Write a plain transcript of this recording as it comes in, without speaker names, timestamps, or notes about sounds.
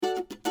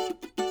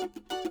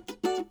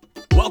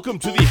Welcome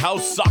to the How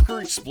Soccer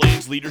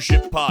Explains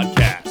Leadership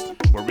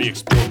podcast, where we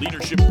explore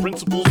leadership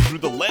principles through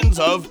the lens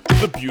of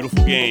the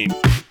beautiful game.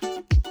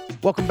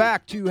 Welcome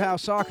back to How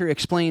Soccer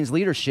Explains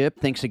Leadership.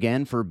 Thanks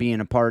again for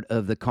being a part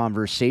of the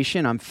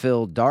conversation. I'm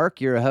Phil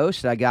Dark, your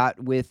host. I got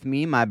with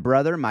me my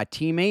brother, my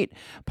teammate,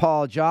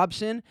 Paul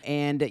Jobson.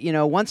 And,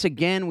 once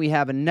again, we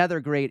have another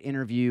great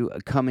interview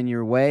coming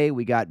your way.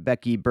 We got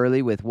Becky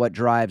Burleigh with What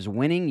Drives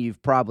Winning.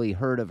 You've probably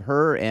heard of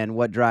her and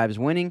What Drives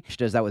Winning. She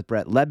does that with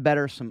Brett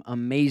Ledbetter. Some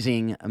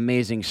amazing,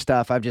 amazing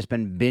stuff. I've just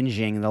been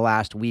binging the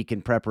last week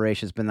in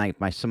preparation. It's been like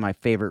some of my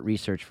favorite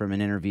research for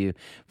an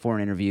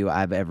interview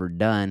I've ever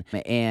done.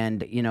 And,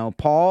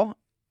 Paul,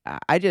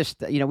 I just,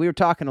 we were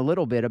talking a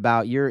little bit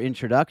about your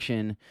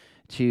introduction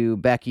to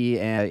Becky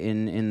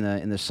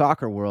in the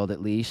soccer world,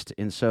 at least.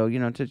 And so,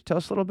 to tell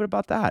us a little bit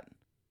about that.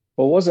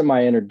 Well, it wasn't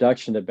my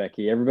introduction to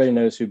Becky. Everybody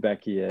knows who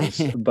Becky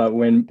is. But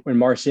when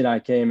Marcy and I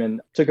came and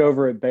took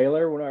over at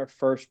Baylor, one of our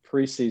first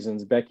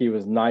preseasons, Becky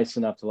was nice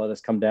enough to let us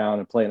come down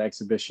and play an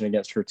exhibition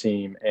against her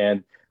team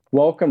and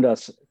welcomed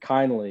us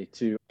kindly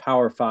to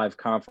Power 5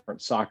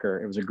 conference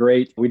soccer. It was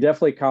we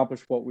definitely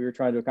accomplished what we were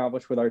trying to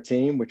accomplish with our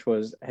team, which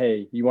was,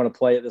 hey, you want to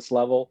play at this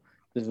level?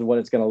 This is what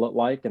it's going to look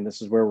like, and this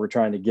is where we're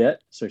trying to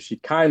get. So she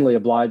kindly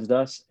obliged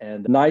us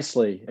and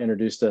nicely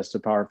introduced us to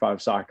Power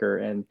 5 soccer.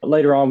 And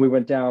later on, we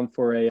went down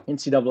for a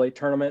NCAA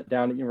tournament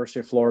down at University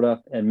of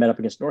Florida and met up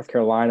against North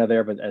Carolina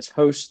there. But as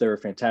hosts, they were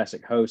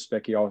fantastic hosts.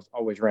 Becky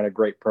always ran a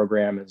great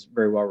program, is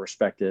very well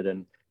respected,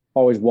 and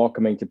always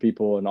welcoming to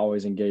people and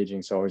always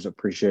engaging. So always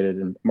appreciated.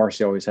 And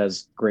Marcy always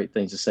has great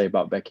things to say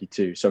about Becky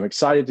too. So I'm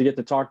excited to get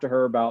to talk to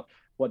her about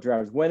what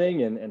drives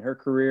winning and her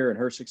career and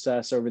her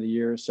success over the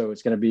years. So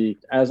it's going to be,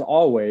 as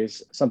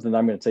always, something that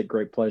I'm going to take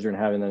great pleasure in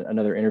having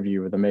another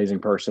interview with an amazing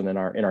person in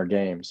our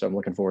game. So I'm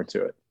looking forward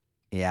to it.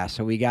 Yeah,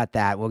 so we got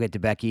that. We'll get to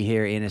Becky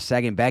here in a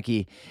second.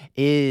 Becky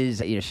is,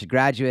 she's a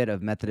graduate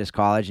of Methodist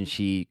College, and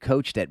she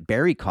coached at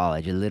Berry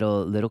College, a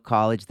little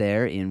college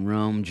there in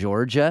Rome,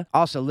 Georgia.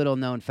 Also, little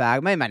known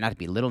fact, might not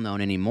be little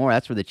known anymore.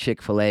 That's where the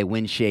Chick-fil-A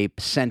WinShape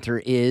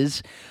Center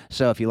is.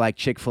 So if you like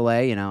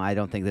Chick-fil-A, I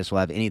don't think this will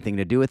have anything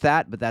to do with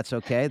that, but that's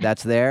okay.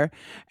 That's there.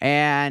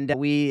 And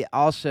we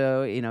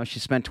also, she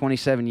spent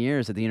 27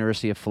 years at the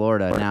University of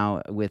Florida,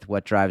 now with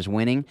What Drives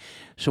Winning.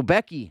 So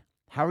Becky,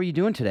 how are you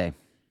doing today?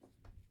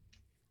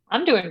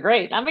 I'm doing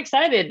great. I'm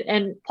excited.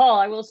 And Paul,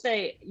 I will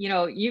say,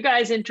 you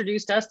guys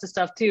introduced us to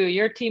stuff too.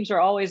 Your teams are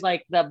always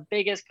like the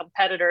biggest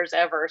competitors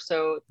ever.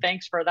 So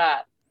thanks for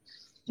that.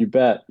 You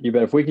bet.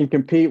 If we can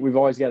compete, we've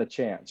always got a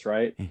chance,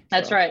 right?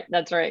 That's right.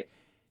 That's right.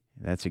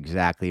 That's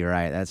exactly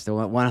right. That's the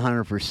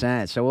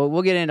 100%. So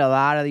we'll get into a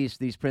lot of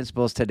these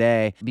principles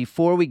today.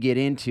 Before we get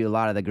into a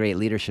lot of the great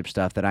leadership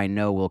stuff that I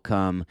know will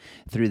come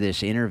through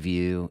this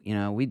interview,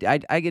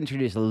 I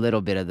introduced a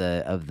little bit of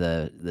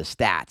the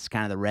stats,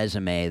 kind of the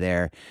resume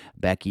there,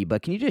 Becky.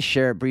 But can you just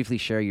briefly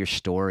share your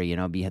story?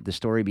 The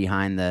story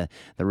behind the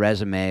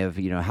resume of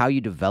how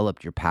you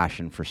developed your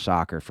passion for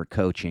soccer, for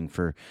coaching,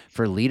 for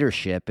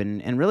leadership,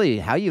 and really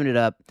how you ended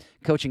up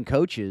coaching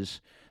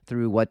coaches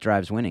through What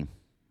Drives Winning.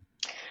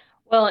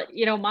 Well,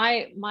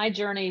 my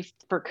journey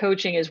for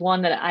coaching is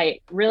one that I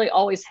really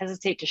always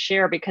hesitate to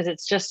share because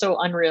it's just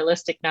so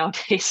unrealistic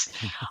nowadays.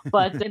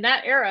 But in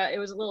that era, it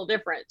was a little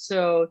different.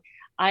 So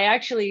I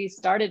actually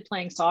started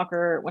playing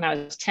soccer when I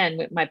was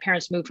 10. My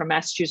parents moved from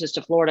Massachusetts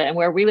to Florida, and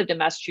where we lived in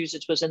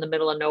Massachusetts was in the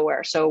middle of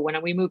nowhere. So when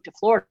we moved to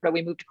Florida,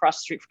 we moved across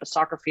the street from a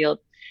soccer field,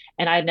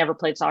 and I had never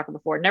played soccer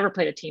before, never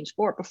played a team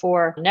sport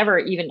before, never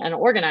even an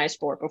organized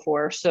sport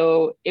before.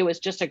 So it was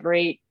just a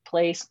great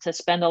place to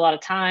spend a lot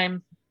of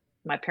time.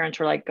 My parents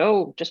were like,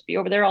 go, just be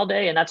over there all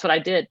day. And that's what I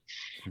did.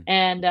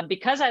 And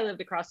because I lived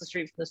across the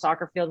street from the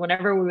soccer field,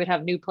 whenever we would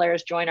have new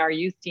players join our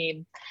youth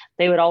team,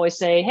 they would always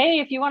say,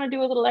 hey, if you want to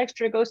do a little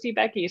extra, go see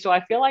Becky. So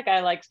I feel like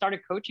I started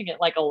coaching at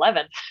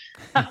 11.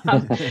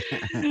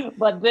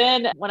 But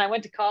then when I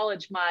went to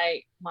college,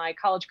 my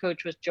college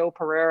coach was Joe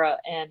Pereira,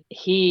 and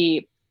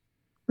he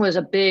was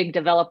a big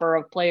developer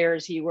of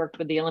players. He worked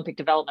with the Olympic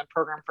development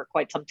program for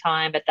quite some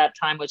time. At that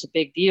time, it was a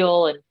big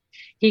deal. And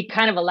he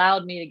kind of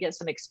allowed me to get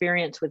some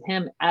experience with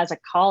him as a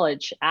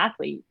college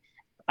athlete.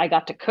 I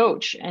got to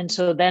coach. And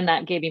so then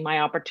that gave me my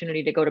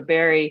opportunity to go to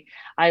Berry.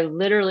 I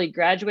literally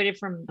graduated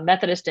from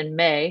Methodist in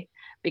May,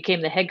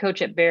 became the head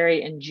coach at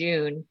Berry in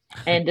June.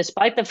 And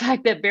despite the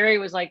fact that Berry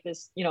was like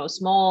this,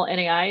 small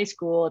NAIA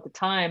school at the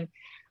time,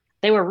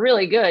 they were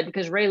really good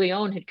because Ray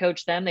Leone had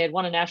coached them. They had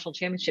won a national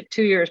championship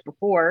 2 years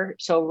before.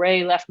 So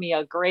Ray left me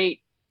a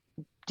great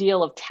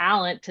deal of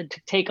talent to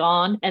take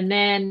on, and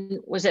then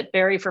was at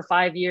Berry for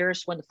 5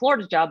 years when the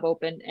Florida job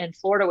opened. And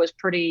Florida was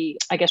pretty,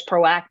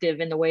 proactive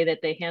in the way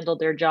that they handled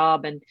their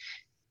job and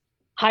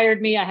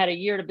hired me. I had a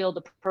year to build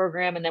the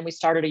program, and then we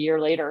started a year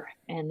later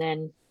and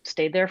then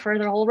stayed there for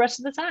the whole rest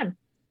of the time.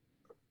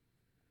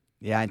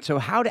 Yeah. And so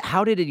how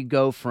did it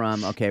go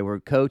from, okay,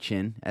 we're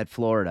coaching at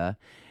Florida,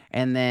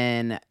 and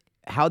then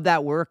how'd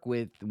that work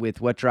with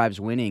What Drives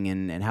Winning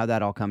and how'd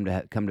that all come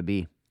to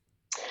be?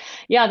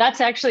 Yeah,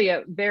 that's actually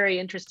a very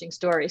interesting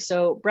story.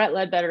 So Brett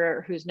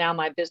Ledbetter, who's now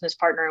my business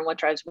partner in What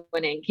Drives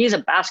Winning, he's a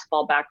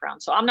basketball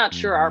background. So I'm not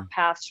sure our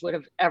paths would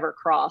have ever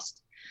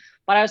crossed.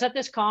 But I was at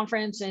this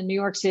conference in New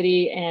York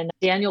City and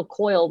Daniel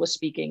Coyle was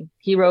speaking.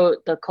 He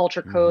wrote The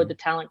Culture Code, The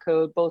Talent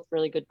Code, both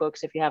really good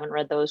books if you haven't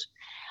read those.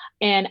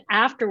 And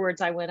afterwards,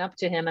 I went up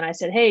to him and I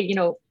said, hey,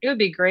 it would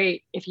be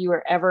great if you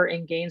were ever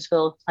in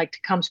Gainesville, like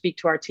to come speak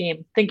to our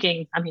team,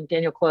 thinking,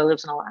 Daniel Coyle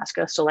lives in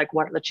Alaska. So like,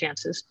 what are the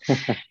chances?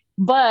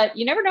 But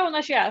you never know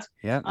unless you ask.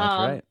 Yeah, that's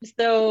right.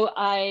 So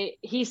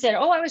he said,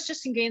 oh, I was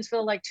just in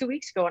Gainesville like 2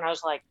 weeks ago. And I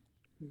was like,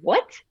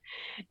 what?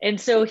 And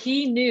so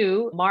he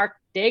knew Mark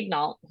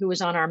Daignault, who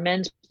was on our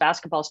men's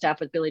basketball staff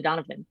with Billy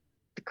Donovan.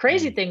 The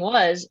crazy thing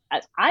was,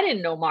 I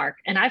didn't know Mark,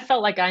 and I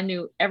felt like I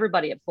knew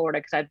everybody at Florida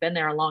because I'd been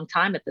there a long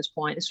time at this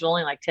point. This was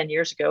only like 10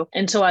 years ago.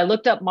 And so I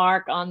looked up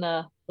Mark on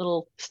the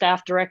little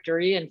staff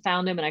directory and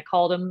found him, and I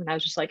called him and I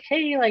was just like,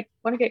 hey, like,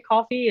 want to get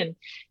coffee? And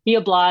he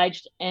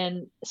obliged.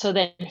 And so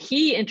then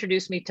he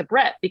introduced me to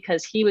Brett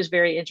because he was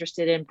very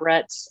interested in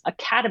Brett's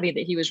academy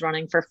that he was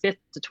running for 5th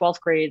to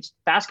 12th grades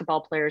basketball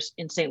players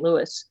in St.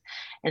 Louis.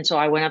 And so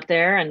I went up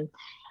there and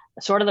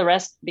sort of the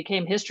rest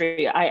became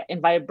history. I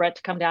invited Brett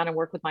to come down and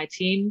work with my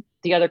team.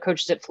 The other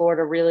coaches at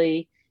Florida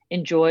really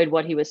enjoyed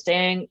what he was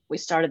saying. We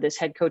started this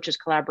head coaches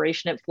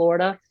collaboration at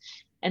Florida.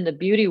 And the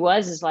beauty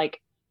is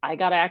like, I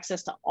got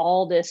access to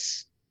all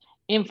this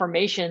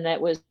information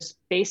that was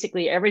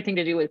basically everything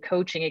to do with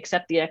coaching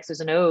except the X's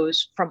and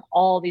O's from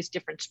all these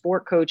different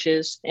sport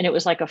coaches. And it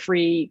was like a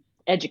free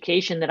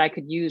education that I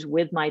could use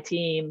with my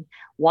team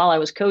while I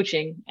was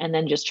coaching, and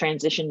then just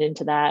transitioned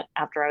into that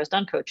after I was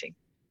done coaching.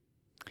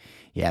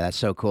 Yeah, that's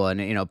so cool.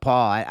 And,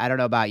 Paul, I don't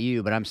know about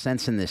you, but I'm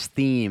sensing this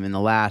theme in the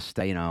last,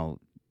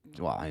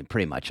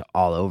 pretty much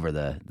all over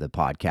the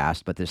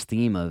podcast, but this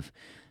theme of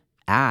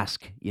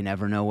ask, you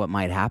never know what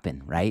might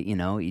happen, right?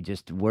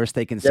 Worst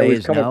they can say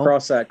is no. We've come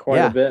across that quite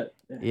a bit.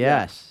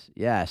 Yes.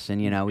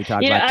 And, we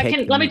talk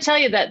about let me tell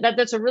you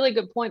that's a really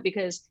good point,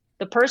 because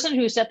the person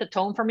who set the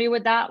tone for me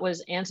with that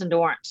was Anson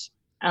Dorrance.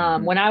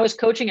 When I was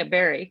coaching at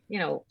Barry,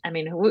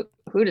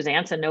 who does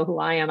Anson know who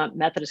I am at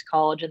Methodist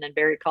College and then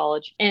Barry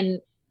College?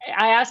 And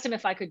I asked him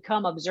if I could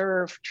come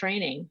observe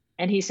training,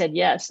 and he said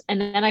yes. And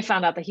then I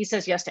found out that he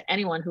says yes to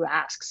anyone who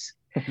asks.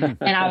 And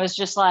I was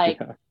just like,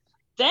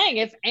 dang,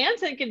 if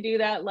Anson can do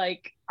that,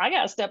 like, I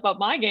got to step up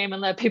my game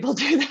and let people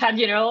do that,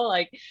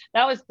 like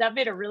that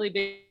made a really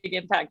big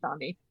impact on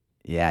me.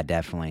 Yeah,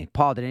 definitely.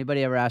 Paul, did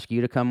anybody ever ask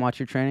you to come watch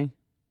your training?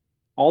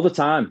 All the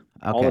time.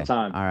 Okay. All the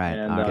time. All right.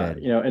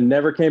 And, and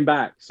never came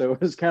back. So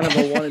it was kind of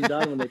a one and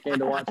done when they came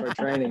to watch our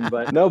training.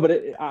 But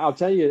I'll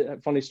tell you a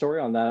funny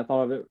story on that. I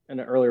thought of it in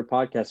an earlier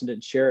podcast and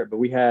didn't share it, but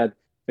we had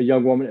a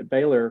young woman at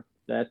Baylor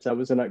that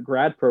was in a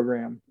grad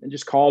program and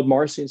just called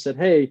Marcy and said,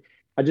 hey,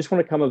 I just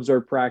want to come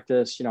observe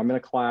practice. I'm in a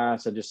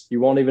class. You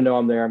won't even know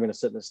I'm there. I'm going to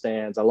sit in the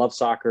stands. I love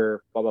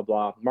soccer, blah, blah,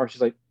 blah.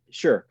 Marcy's like,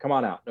 sure, come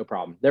on out. No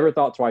problem. Never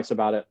thought twice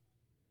about it.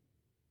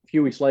 A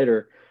few weeks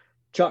later,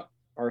 Chuck,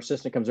 our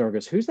assistant, comes over and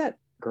goes, who's that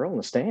girl in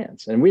the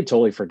stands? And we'd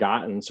totally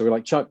forgotten. So we're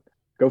like, Chuck,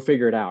 go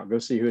figure it out. Go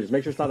see who it is.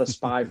 Make sure it's not a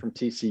spy from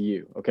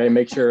TCU. Okay.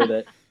 Make sure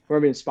that we're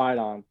being spied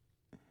on.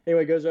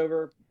 Anyway, goes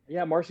over.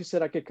 Yeah, Marcy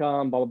said I could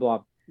come, blah, blah,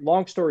 blah.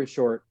 Long story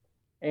short,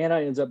 Anna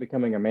ends up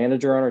becoming a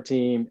manager on our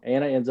team.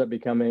 Anna ends up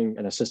becoming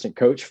an assistant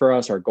coach for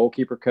us, our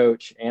goalkeeper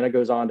coach. Anna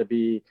goes on to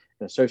be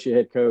an associate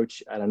head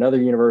coach at another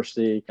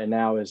university and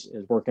now is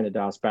working at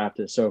Dallas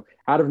Baptist. So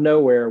out of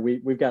nowhere,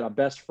 we've got a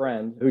best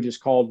friend who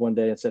just called one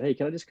day and said, hey,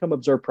 can I just come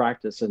observe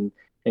practice, and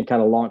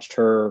kind of launched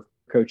her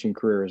coaching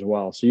career as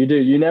well. So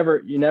you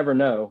never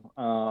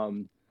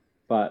know.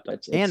 But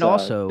it's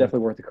also definitely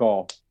worth the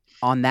call.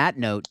 On that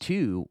note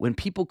too, when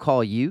people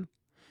call you,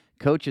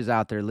 coaches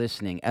out there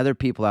listening, other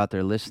people out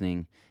there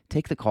listening,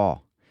 take the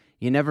call.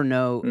 You never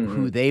know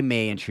who they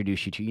may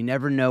introduce you to. You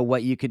never know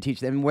what you could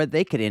teach them, where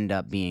they could end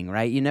up being,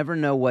 right? You never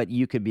know what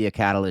you could be a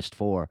catalyst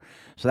for.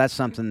 So that's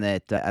something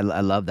that I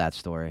love that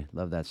story.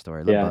 Love that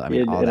story.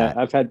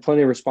 I've had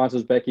plenty of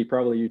responses, Becky,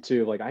 probably you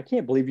too. Like, I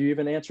can't believe you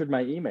even answered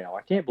my email.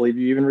 I can't believe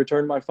you even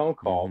returned my phone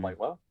call. I'm like,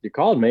 well, you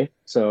called me.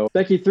 So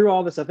Becky, through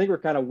all this, I think we're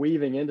kind of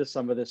weaving into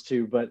some of this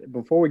too. But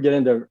before we get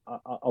into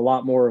a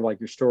lot more of like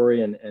your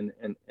story and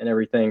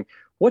everything,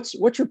 what's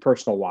your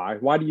personal why?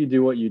 Why do you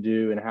do what you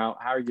do, and how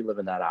are you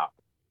living that out?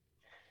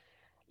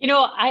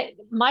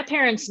 My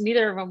parents,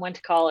 neither of them went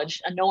to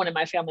college, and no one in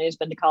my family has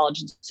been to college.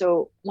 And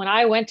so when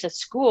I went to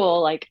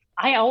school, like,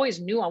 I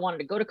always knew I wanted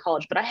to go to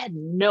college, but I had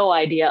no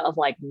idea of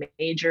like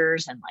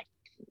majors and like,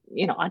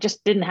 I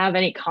just didn't have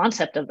any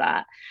concept of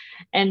that.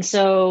 And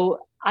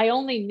so I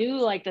only knew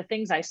like the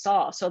things I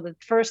saw. So the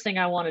first thing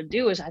I want to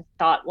do is I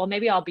thought, well,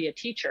 maybe I'll be a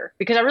teacher,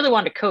 because I really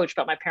wanted to coach,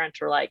 but my parents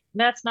were like,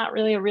 that's not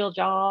really a real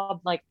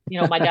job. Like,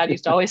 my dad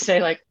used to always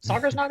say like,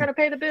 soccer's not going to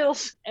pay the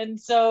bills. And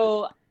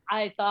so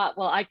I thought,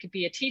 well, I could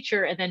be a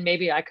teacher and then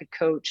maybe I could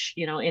coach,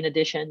 in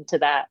addition to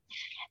that.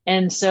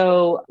 And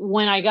so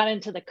when I got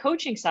into the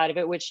coaching side of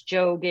it, which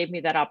Joe gave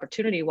me that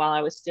opportunity while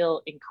I was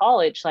still in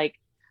college, like,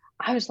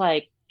 I was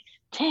like,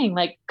 dang,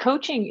 like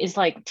coaching is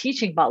like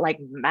teaching, but like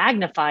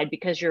magnified,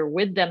 because you're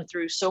with them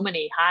through so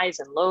many highs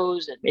and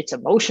lows, and it's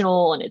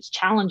emotional and it's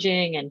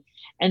challenging.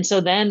 And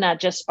so then that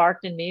just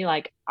sparked in me,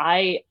 like,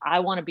 I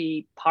want to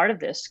be part of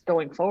this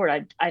going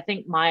forward. I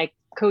think my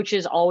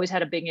coaches always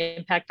had a big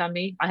impact on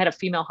me. I had a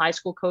female high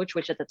school coach,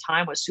 which at the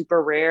time was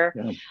super rare.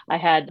 Yeah. I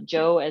had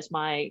Joe as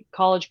my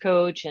college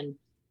coach, and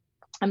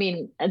I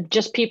mean,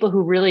 just people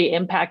who really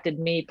impacted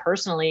me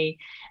personally.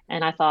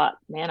 And I thought,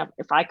 man,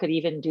 if I could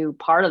even do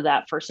part of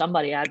that for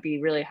somebody, I'd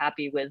be really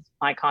happy with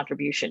my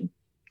contribution.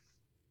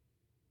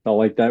 I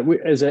like that.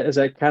 As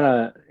that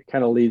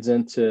kind of leads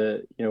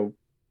into,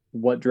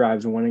 what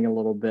drives winning a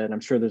little bit. I'm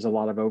sure there's a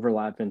lot of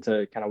overlap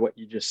into kind of what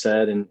you just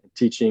said, and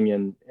teaching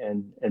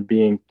and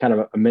being kind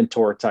of a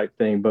mentor type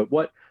thing. But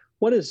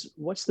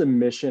what's the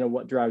mission of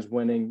what drives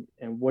winning,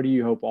 and what do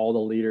you hope all the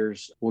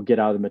leaders will get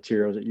out of the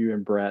materials that you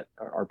and Brett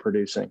are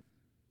producing?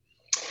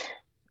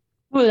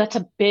 Oh, that's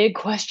a big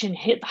question.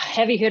 Hit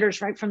heavy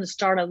hitters right from the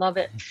start. I love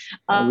it.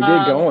 We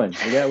get going.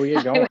 We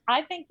get going.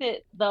 I think that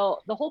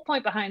the whole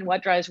point behind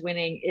what drives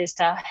winning is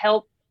to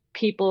help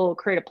people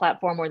create a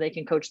platform where they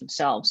can coach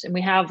themselves. And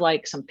we have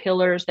like some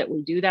pillars that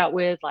we do that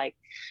with, like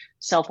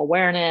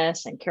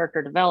self-awareness and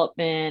character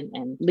development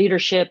and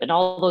leadership and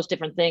all those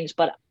different things.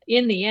 But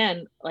in the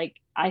end, like,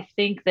 I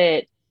think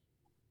that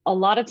a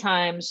lot of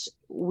times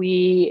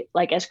we,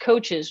 like, as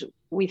coaches,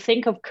 we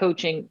think of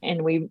coaching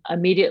and we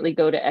immediately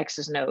go to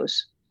X's and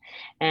O's.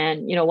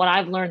 And, what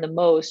I've learned the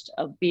most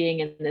of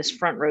being in this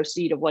front row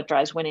seat of what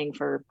drives winning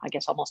for, I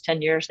guess, almost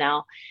 10 years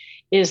now,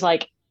 is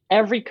like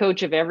every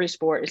coach of every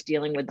sport is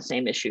dealing with the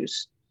same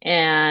issues.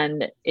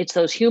 And it's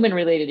those human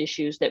related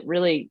issues that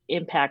really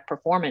impact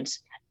performance,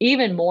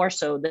 even more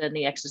so than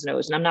the X's and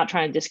O's. And I'm not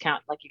trying to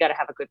discount, like, you got to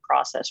have a good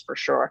process for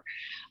sure.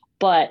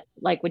 But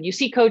like when you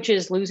see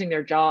coaches losing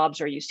their jobs,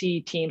 or you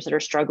see teams that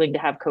are struggling to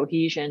have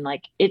cohesion,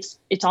 like it's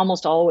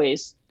almost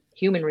always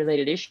human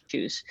related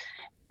issues.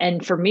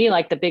 And for me,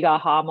 like, the big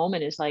aha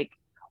moment is like,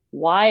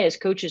 why as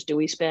coaches do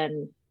we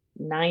spend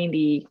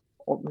 90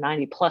 or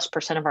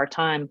 90+% of our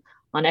time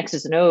on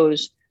X's and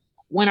O's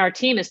when our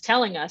team is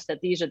telling us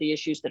that these are the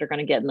issues that are going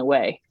to get in the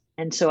way?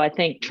 And so I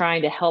think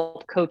trying to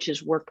help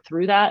coaches work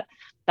through that,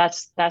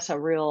 that's a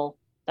real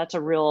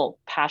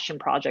passion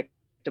project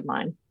of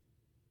mine.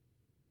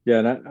 Yeah,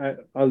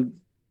 and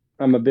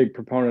I'm a big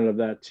proponent of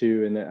that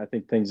too. And I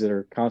think things that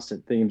are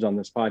constant themes on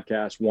this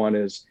podcast. One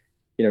is,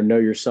 know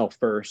yourself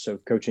first. So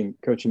coaching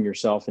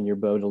yourself and your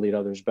ability to lead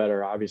others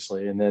better,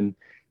 obviously. And then,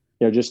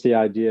 just the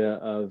idea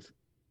of,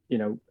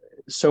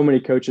 so many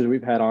coaches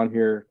we've had on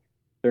here,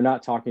 they're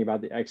not talking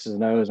about the X's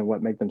and O's and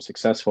what make them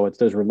successful. It's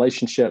those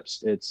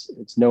relationships.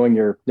 It's knowing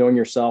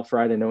yourself,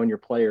 right, and knowing your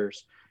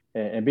players,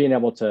 and being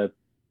able to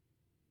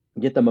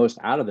get the most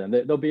out of them.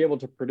 They'll be able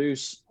to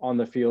produce on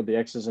the field the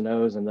X's and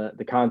O's and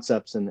the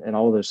concepts and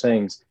all of those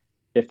things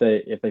if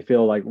they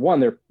feel like, one,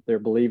 they're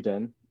believed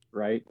in,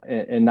 right,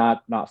 and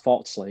not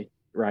falsely,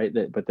 right.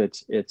 But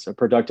it's a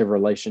productive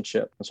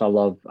relationship.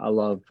 So I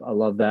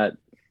love that.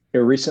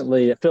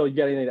 Recently, Phil, you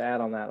got anything to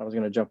add on that? I was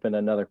going to jump into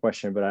another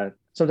question, but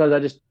sometimes I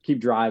just keep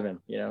driving,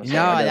 so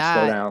I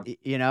gotta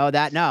slow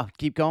down. No,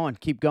 keep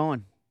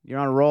going. You're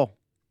on a roll.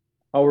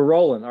 Oh, we're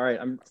rolling. All right,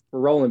 we're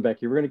rolling,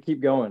 Becky. We're going to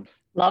keep going.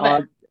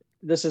 Love it.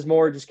 This is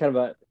more just kind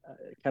of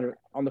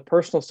on the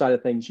personal side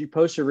of things. You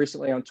posted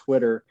recently on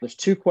Twitter. There's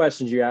 2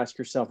 questions you ask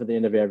yourself at the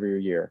end of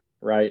every year,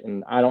 right?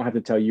 And I don't have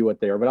to tell you what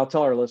they are, but I'll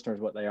tell our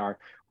listeners what they are.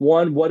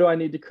 1, what do I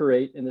need to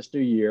create in this new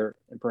year?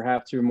 And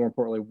perhaps even more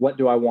importantly, what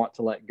do I want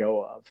to let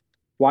go of?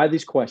 Why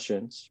these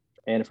questions?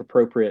 And if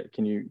appropriate,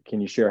 can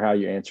you share how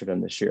you answered them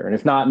this year? And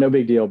if not, no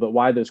big deal, but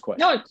why those questions?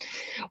 No,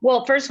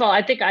 well, first of all,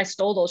 I think I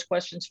stole those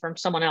questions from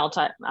someone else.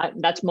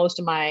 That's most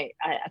of I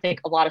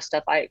think a lot of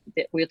stuff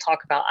that we'll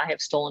talk about, I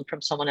have stolen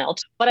from someone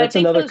else. But that's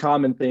another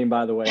common theme,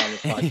 by the way, on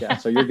this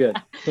podcast. So you're good.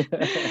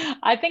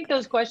 I think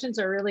those questions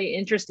are really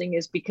interesting,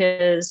 is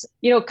because,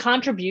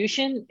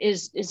 contribution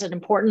is an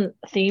important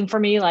theme for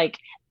me. Like,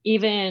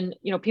 even,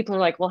 people are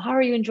like, well, how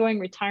are you enjoying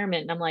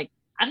retirement? And I'm like,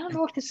 I don't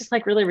know if this is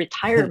like really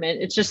retirement.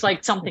 It's just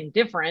like something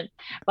different,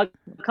 but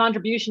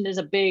contribution is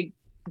a big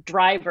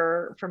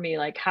driver for me.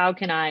 Like, how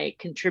can I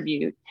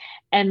contribute?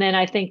 And then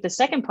I think the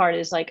second part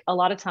is, like, a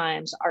lot of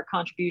times our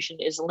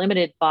contribution is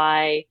limited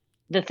by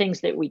the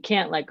things that we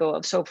can't let go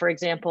of. So for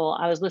example,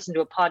 I was listening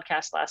to a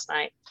podcast last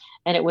night,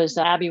 and it was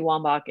Abby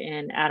Wambach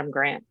and Adam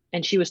Grant.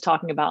 And she was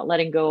talking about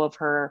letting go of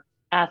her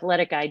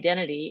athletic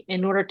identity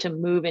in order to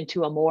move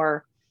into a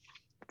more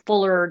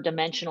fuller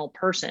dimensional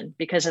person,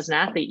 because as an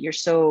athlete, you're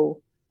so,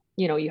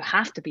 you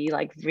have to be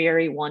like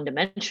very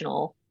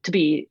one-dimensional to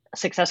be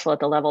successful at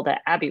the level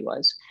that Abby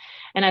was.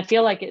 And I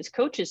feel like as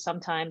coaches,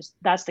 sometimes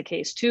that's the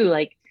case too.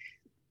 Like,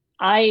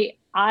 I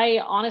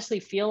honestly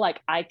feel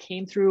like I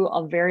came through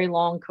a very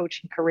long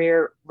coaching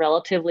career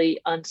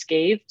relatively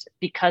unscathed,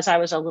 because I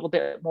was a little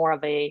bit more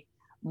of a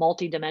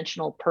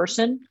multi-dimensional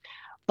person.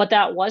 But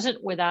that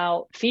wasn't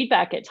without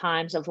feedback at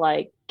times of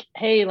like,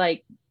 hey,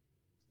 like,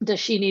 does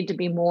she need to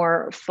be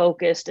more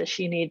focused? Does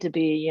she need to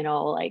be,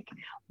 like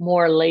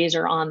more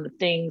laser on the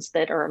things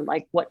that are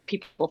like what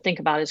people think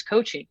about as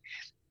coaching?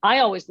 I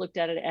always looked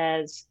at it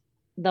as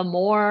the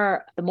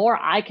more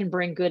I can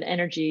bring good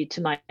energy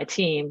to my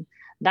team,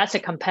 that's a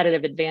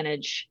competitive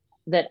advantage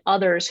that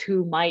others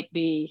who might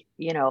be,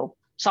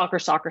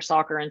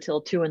 soccer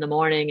until 2 a.m.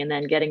 and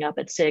then getting up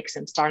at 6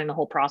 and starting the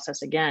whole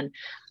process again.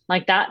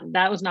 Like that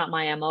was not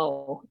my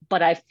MO,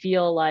 but I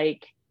feel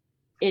like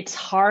it's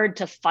hard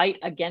to fight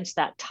against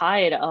that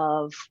tide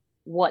of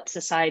what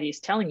society is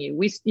telling you.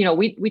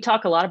 We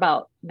talk a lot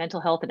about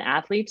mental health in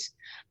athletes.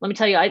 Let me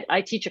tell you,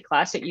 I teach a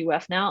class at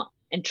UF now,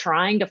 and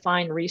trying to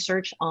find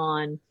research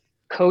on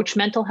coach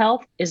mental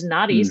health is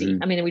not easy.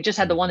 I mean, we just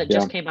had the one that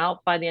just came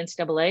out by the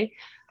NCAA,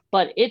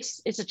 but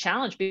it's a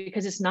challenge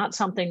because it's not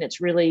something that's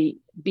really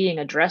being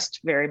addressed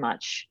very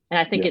much. And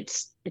I think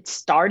it's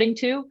starting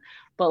to,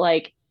 but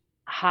like,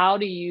 how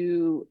do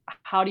you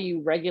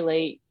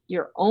regulate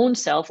your own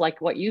self, like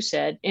what you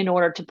said, in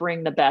order to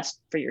bring the best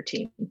for your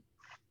team?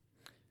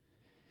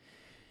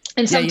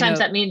 And sometimes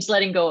that means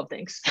letting go of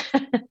things.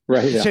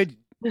 Right. Yeah. So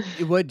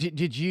what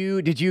did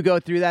you go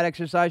through that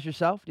exercise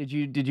yourself? Did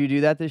you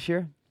do that this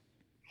year?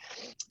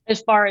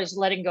 As far as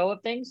letting go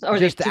of things, or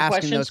just the two asking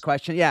questions? Those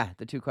questions? Yeah,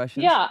 the 2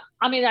 questions. Yeah,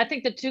 I mean, I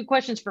think the 2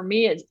 questions for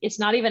me is it's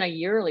not even a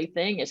yearly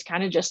thing. It's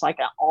kind of just like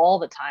an all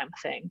the time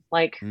thing.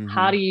 Like,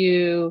 how do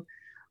you,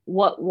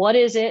 what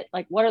is it?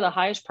 Like, what are the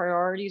highest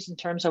priorities in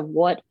terms of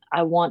what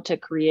I want to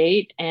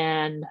create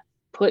and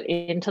put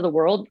into the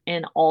world,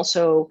 and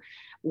also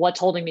what's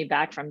holding me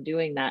back from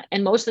doing that?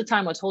 And most of the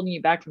time, what's holding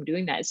you back from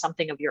doing that is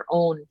something of your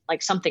own,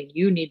 like something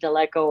you need to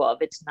let go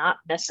of. It's not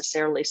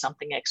necessarily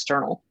something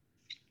external.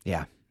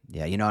 Yeah.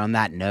 Yeah. On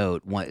that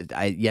note,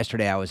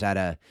 yesterday I was at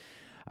an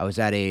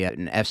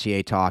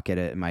FCA talk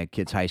at my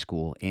kid's high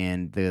school,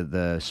 and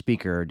the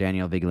speaker,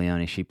 Danielle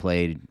Viglione, she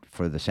played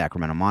for the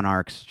Sacramento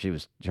Monarchs.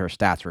 Her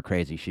stats were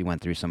crazy. She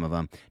went through some of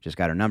them, just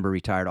got her number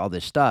retired, all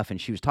this stuff.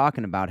 And she was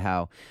talking about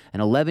how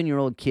an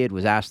 11-year-old kid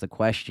was asked the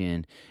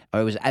question,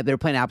 they were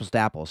playing apples to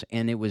apples,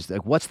 and it was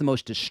like, what's the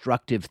most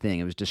destructive thing?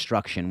 It was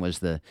destruction was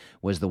the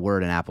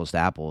word in apples to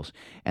apples.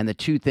 And the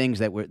 2 things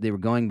that they were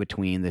going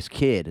between, this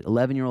kid,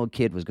 11-year-old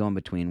kid was going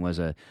between, was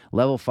a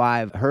level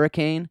 5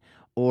 hurricane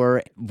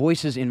or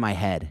voices in my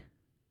head.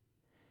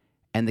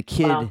 And the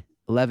kid, wow,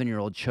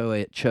 11-year-old,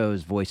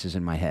 chose voices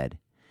in my head.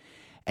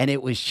 And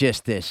it was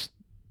just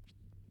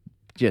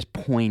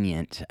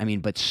poignant. I mean,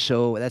 but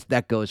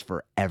that goes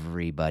for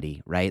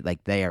everybody, right?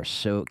 Like, they are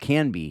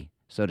can be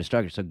so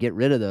destructive. So get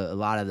rid of a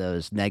lot of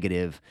those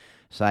negative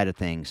side of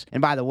things.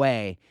 And by the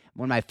way,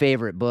 one of my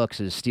favorite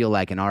books is Steal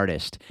Like an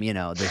Artist.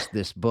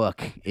 This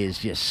book is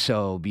just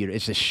so beautiful.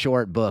 It's a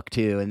short book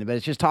too, but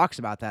it just talks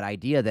about that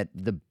idea that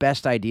the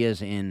best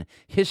ideas in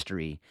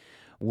history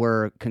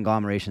were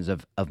conglomerations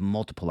of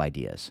multiple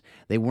ideas.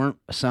 They weren't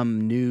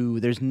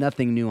there's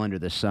nothing new under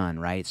the sun,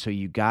 right? So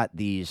you got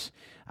these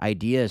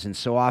ideas, and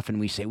so often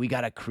we say, we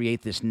got to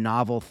create this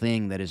novel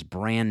thing that is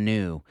brand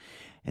new.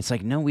 It's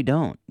like, no, we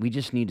don't. We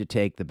just need to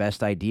take the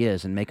best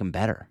ideas and make them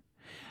better.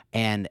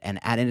 And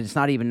it's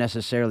not even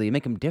necessarily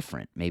make them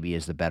different, maybe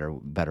is the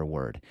better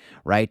word,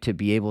 right? To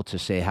be able to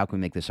say, how can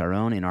we make this our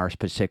own in our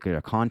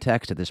particular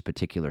context at this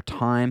particular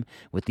time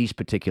with these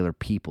particular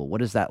people?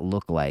 What does that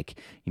look like?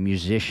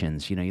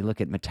 Musicians, you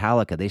look at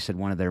Metallica, they said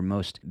one of their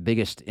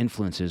biggest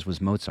influences was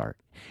Mozart.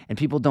 And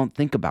people don't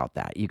think about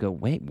that. You go,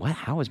 wait, what?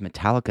 How is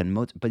Metallica and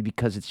Mozart? But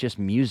because it's just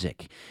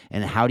music.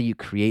 And how do you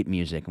create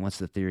music? And what's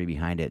the theory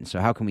behind it? And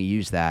so how can we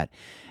use that?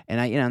 And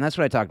and that's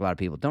what I talk to a lot of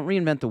people. Don't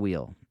reinvent the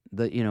wheel.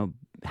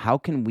 How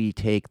can we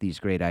take these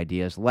great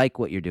ideas, like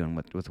what you're doing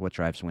with What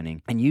Drives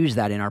Winning, and use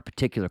that in our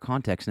particular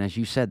context? And as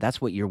you said,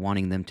 that's what you're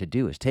wanting them to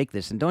do, is take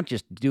this and don't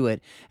just do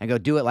it and go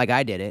do it like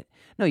I did it.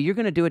 No, you're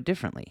going to do it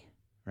differently,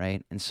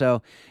 right? And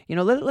so,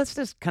 let's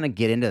just kind of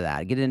get into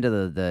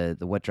the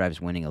What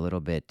Drives Winning a little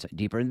bit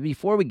deeper. And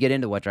before we get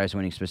into What Drives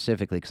Winning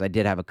specifically, because I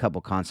did have a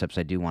couple concepts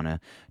I do want to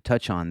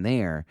touch on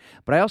there,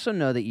 but I also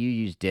know that you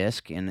use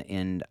DISC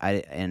and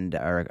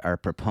are a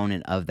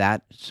proponent of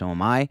that. So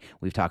am I.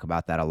 We've talked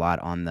about that a lot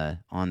on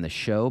the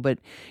show. But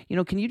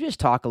can you just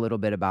talk a little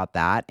bit about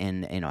that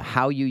and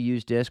how you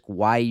use DISC,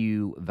 why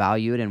you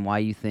value it, and why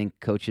you think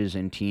coaches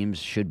and teams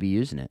should be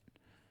using it?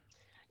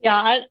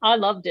 Yeah, I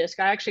love DISC.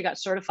 I actually got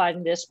certified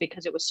in DISC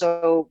because it was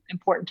so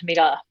important to me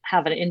to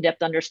have an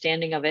in-depth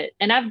understanding of it.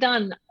 And I've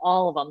done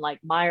all of them, like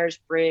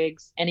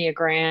Myers-Briggs,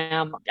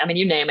 Enneagram, I mean,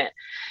 you name it.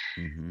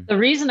 Mm-hmm. The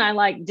reason I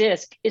like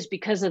DISC is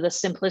because of the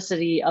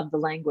simplicity of the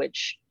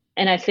language.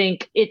 And I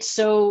think it's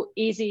so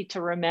easy to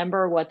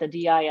remember what the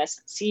DIS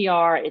and C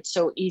are. It's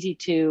so easy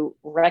to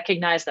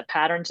recognize the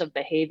patterns of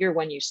behavior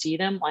when you see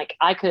them. Like,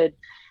 I could,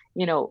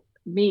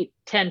 meet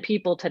 10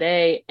 people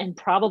today and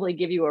probably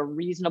give you a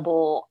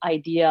reasonable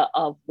idea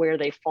of where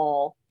they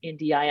fall in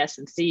DIS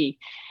and C.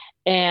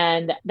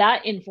 And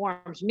that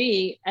informs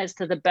me as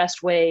to the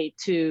best way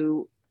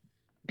to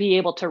be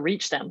able to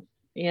reach them,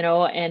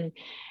 and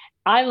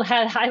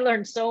I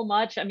learned so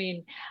much. I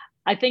mean,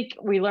 I think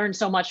we learn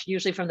so much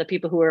usually from the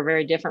people who are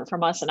very different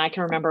from us. And I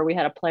can remember we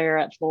had a player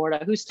at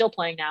Florida who's still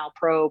playing now,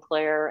 pro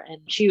player, and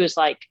she was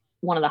like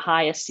one of the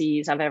highest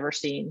C's I've ever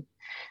seen.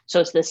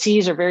 So the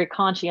C's are very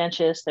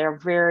conscientious. They're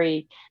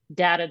very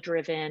data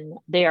driven.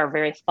 They are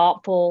very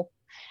thoughtful.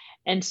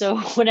 And so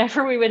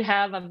whenever we would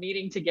have a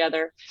meeting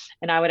together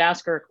and I would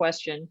ask her a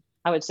question,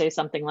 I would say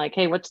something like,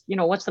 hey, what's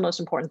the most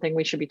important thing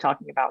we should be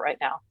talking about right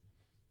now?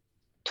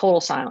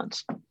 Total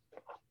silence.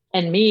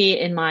 And me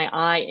in my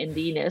I and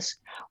D-ness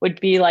would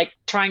be like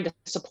trying to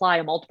supply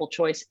a multiple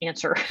choice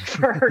answer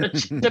for her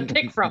to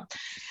pick from.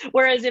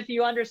 Whereas if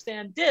you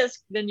understand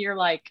DISC, then you're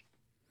like,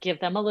 give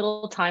them a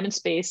little time and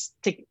space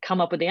to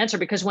come up with the answer,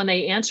 because when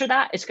they answer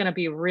that, it's going to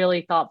be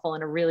really thoughtful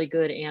and a really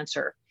good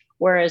answer.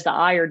 Whereas the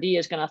I or D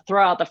is going to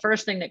throw out the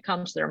first thing that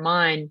comes to their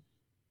mind,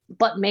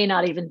 but may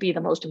not even be the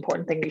most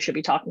important thing you should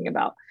be talking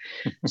about.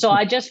 So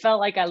I just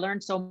felt like I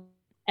learned so.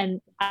 And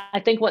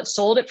I think what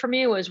sold it for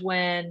me was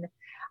when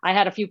I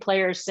had a few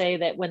players say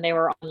that when they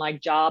were on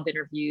like job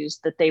interviews,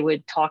 that they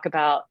would talk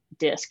about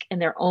DISC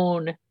and their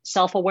own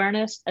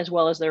self-awareness as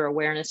well as their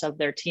awareness of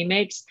their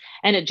teammates.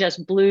 And it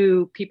just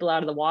blew people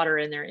out of the water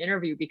in their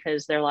interview,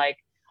 because they're like,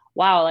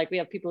 wow, like we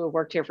have people who have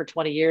worked here for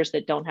 20 years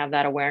that don't have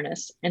that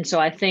awareness. And so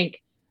I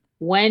think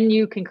when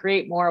you can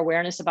create more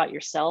awareness about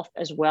yourself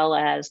as well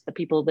as the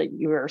people that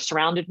you are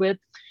surrounded with,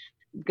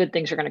 good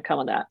things are going to come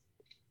of that.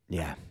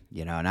 Yeah.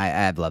 And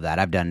I love that.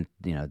 I've done,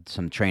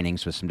 some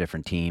trainings with some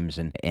different teams.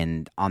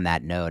 And on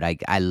that note,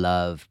 I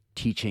love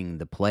teaching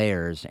the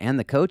players and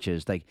the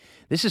coaches, like,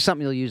 this is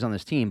something you'll use on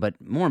this team, but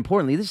more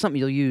importantly, this is something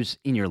you'll use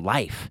in your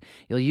life.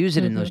 You'll use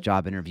it in those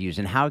job interviews.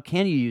 And how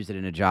can you use it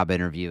in a job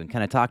interview? And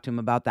kind of talk to them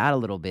about that a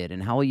little bit,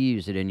 and how will you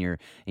use it in your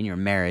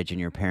marriage and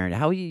your parent?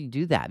 How will you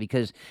do that?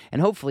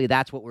 And hopefully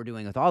that's what we're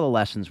doing with all the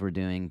lessons we're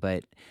doing.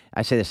 But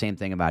I say the same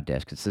thing about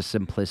DISC. It's the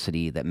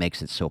simplicity that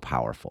makes it so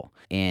powerful.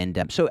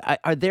 And so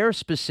are there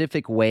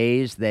specific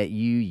ways that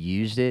you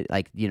used it,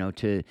 like,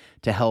 to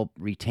help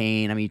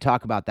retain? I mean, you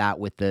talk about that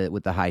with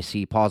the high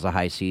C. Paul's a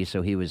high C,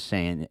 so he was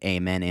saying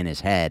amen in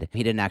his head.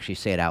 He didn't actually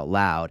say it out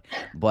loud,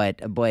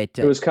 but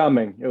it was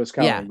coming.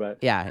 Yeah,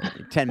 but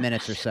 10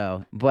 minutes or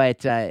so.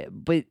 But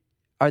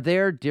are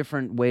there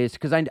different ways?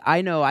 Because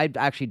I know I've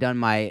actually done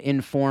my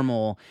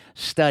informal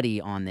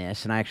study on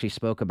this, and I actually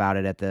spoke about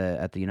it at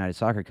the United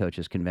Soccer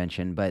Coaches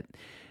Convention. But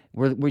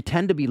we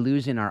tend to be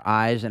losing our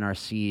I's and our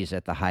C's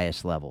at the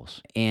highest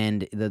levels,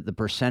 and the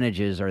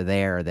percentages are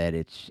there that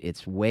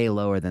it's way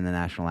lower than the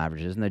national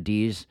averages, and the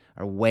D's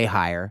are way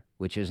higher,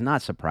 which is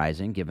not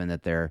surprising given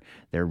that they're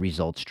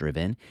results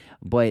driven.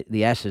 But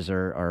the S's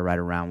are right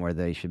around where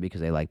they should be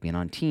because they like being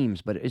on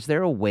teams. But is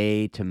there a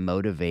way to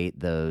motivate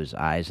those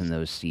I's and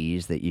those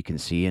C's that you can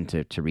see and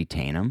to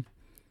retain them?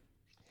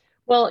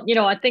 Well,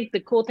 I think the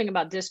cool thing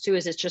about DISC too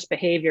is it's just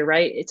behavior,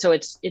 right? So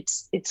it's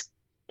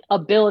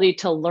ability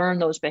to learn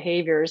those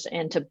behaviors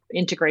and to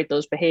integrate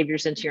those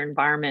behaviors into your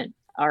environment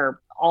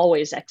are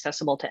always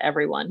accessible to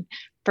everyone.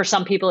 For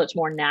some people, it's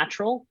more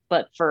natural,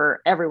 but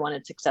for everyone,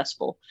 it's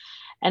accessible.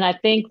 And I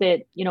think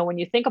that, when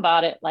you think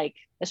about it, like,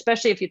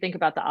 especially if you think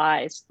about the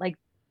I's, like,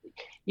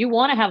 you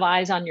want to have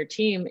eyes on your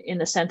team in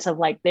the sense of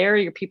like, they're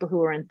your people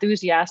who are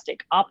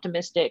enthusiastic,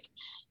 optimistic,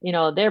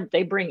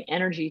 they bring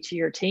energy to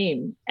your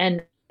team.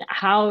 And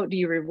how do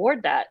you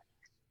reward that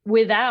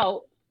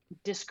without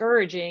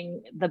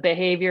discouraging the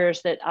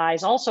behaviors that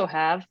I's also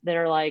have that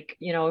are like,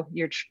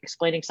 you're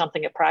explaining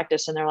something at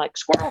practice and they're like,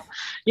 squirrel,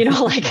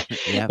 like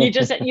Yeah.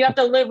 you have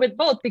to live with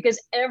both, because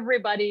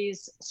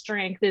everybody's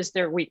strength is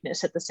their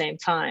weakness at the same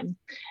time.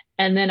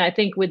 And then I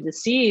think with the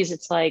C's,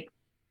 it's like,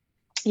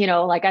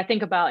 like I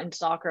think about in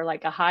soccer,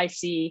 like a high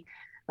C,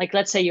 like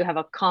let's say you have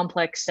a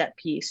complex set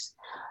piece.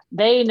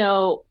 They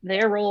know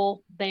their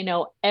role. They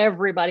know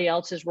everybody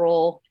else's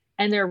role.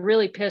 And they're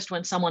really pissed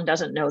when someone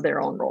doesn't know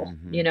their own role,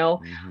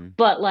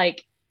 but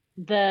like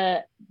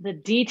the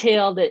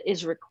detail that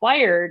is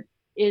required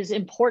is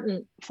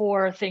important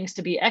for things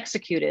to be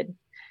executed.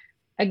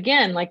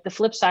 Again, like the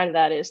flip side of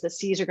that is the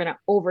C's are going to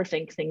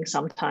overthink things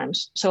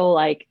sometimes. So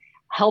like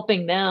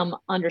helping them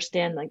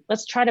understand, like,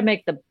 let's try to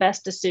make the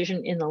best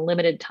decision in the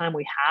limited time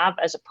we have,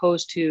 as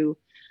opposed to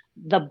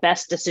the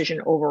best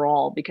decision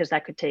overall, because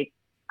that could take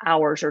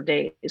hours or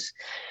days.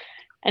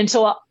 And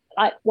so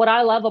what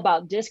I love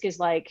about DISC is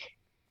like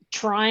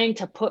trying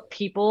to put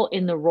people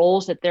in the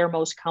roles that they're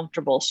most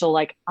comfortable. So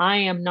like, I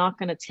am not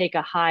going to take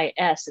a high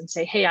S and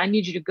say, hey, I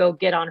need you to go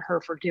get on her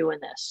for doing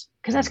this,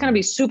 because that's going to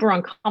be super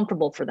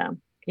uncomfortable for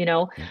them,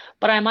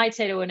 but I might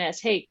say to an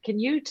S, hey, can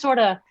you sort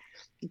of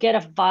get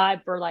a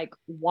vibe for like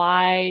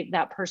why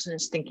that person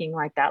is thinking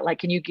like that? Like,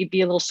 can you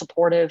be a little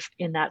supportive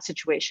in that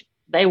situation?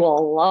 They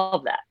will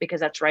love that because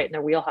that's right in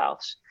their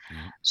wheelhouse.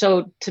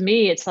 So to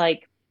me, it's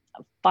like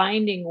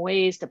finding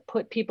ways to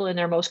put people in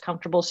their most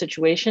comfortable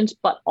situations,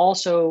 but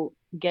also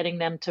getting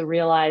them to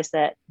realize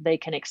that they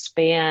can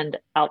expand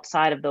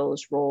outside of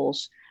those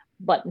roles,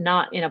 but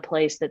not in a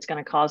place that's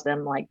going to cause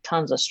them like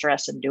tons of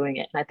stress in doing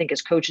it. And I think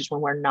as coaches, when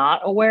we're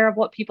not aware of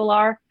what people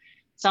are,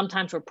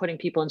 sometimes we're putting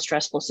people in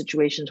stressful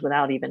situations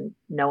without even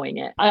knowing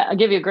it. I'll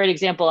give you a great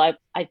example.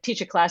 I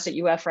teach a class at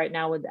UF right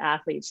now with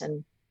athletes,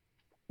 and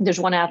there's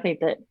one athlete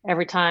that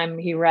every time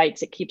he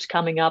writes, it keeps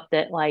coming up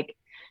that like,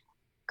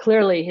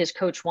 clearly his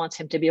coach wants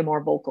him to be a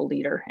more vocal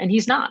leader, and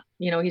he's not,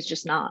 he's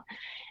just not.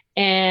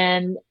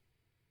 And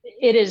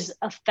it is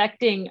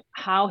affecting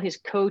how his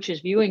coach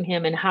is viewing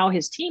him and how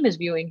his team is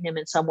viewing him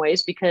in some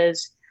ways,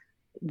 because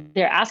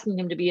they're asking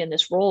him to be in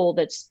this role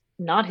that's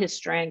not his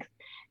strength.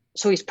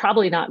 So he's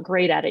probably not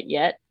great at it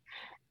yet.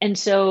 And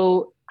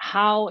so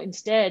how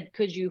instead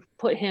could you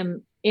put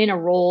him in a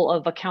role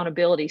of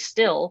accountability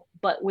still,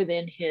 but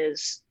within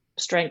his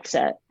strength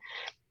set?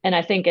 And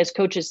I think as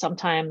coaches,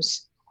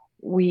 sometimes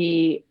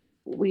we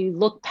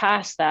look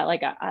past that.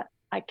 Like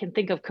I can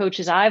think of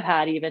coaches I've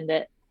had even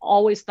that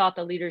always thought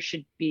the leaders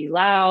should be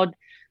loud,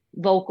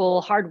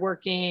 vocal,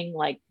 hardworking,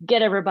 like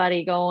get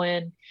everybody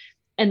going.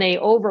 And they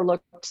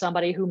overlooked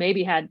somebody who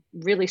maybe had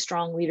really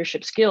strong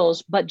leadership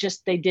skills, but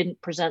just they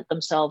didn't present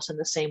themselves in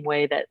the same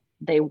way that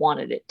they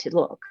wanted it to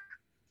look.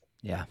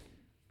 Yeah.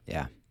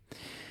 Yeah.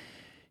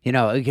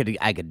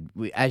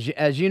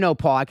 As you know,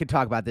 Paul, I could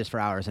talk about this for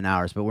hours and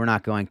hours, but we're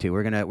not going to.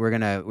 We're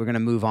gonna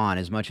move on.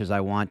 As much as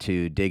I want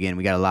to dig in,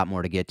 we got a lot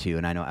more to get to,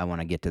 and I know I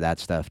want to get to that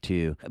stuff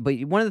too.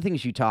 But one of the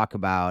things you talk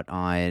about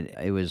I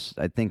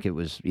think it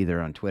was either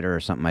on Twitter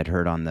or something I'd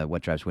heard on the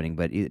What Drives Winning,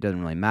 but it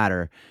doesn't really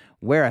matter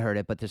where I heard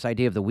it. But this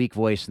idea of the weak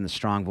voice and the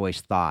strong voice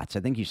thoughts,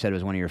 I think you said it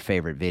was one of your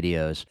favorite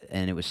videos,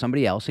 and it was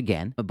somebody else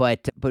again.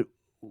 But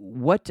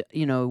what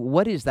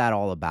is that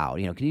all about?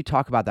 Can you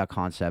talk about that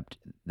concept,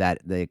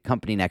 that the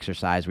accompanying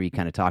exercise where you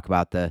kind of talk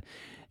about the,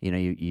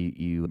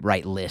 you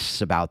write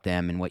lists about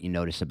them and what you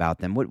notice about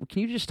them?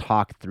 Can you just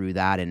talk through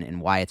that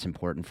and why it's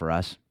important for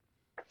us?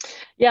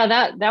 Yeah,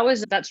 that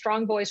was that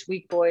strong voice,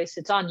 weak voice.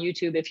 It's on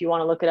YouTube if you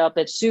want to look it up.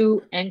 It's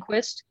Sue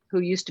Enquist,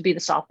 who used to be the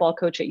softball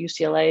coach at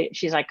UCLA.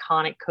 She's an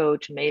iconic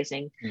coach,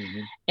 amazing.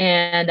 Mm-hmm.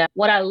 And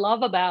what I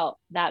love about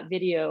that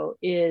video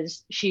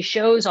is she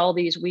shows all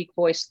these weak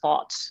voice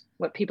thoughts,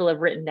 what people have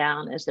written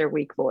down as their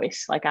weak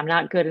voice. Like, I'm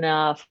not good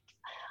enough.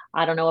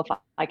 I don't know if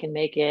I can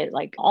make it,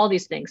 like all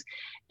these things.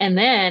 And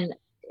then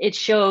it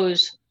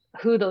shows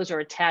who those are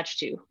attached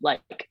to,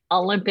 like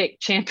Olympic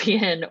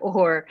champion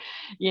or,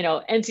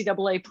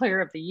 NCAA player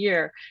of the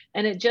year.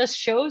 And it just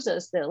shows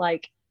us that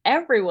like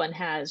everyone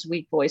has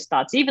weak voice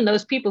thoughts, even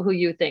those people who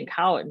you think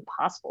how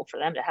impossible for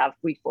them to have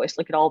weak voice.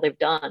 Look at all they've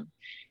done.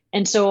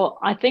 And so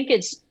I think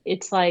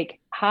it's like,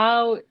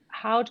 how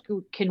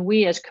can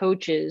we as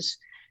coaches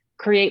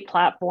create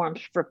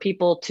platforms for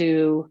people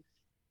to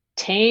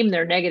tame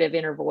their negative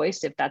inner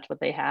voice, if that's what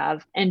they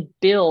have, and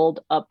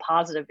build a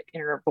positive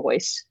inner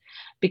voice?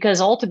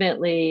 Because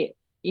ultimately,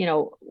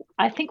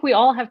 I think we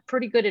all have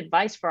pretty good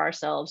advice for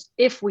ourselves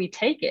if we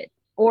take it,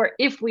 or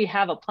if we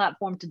have a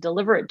platform to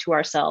deliver it to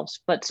ourselves.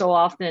 But so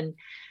often,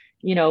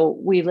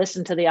 we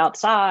listen to the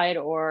outside,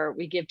 or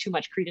we give too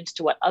much credence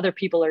to what other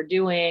people are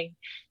doing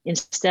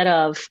instead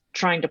of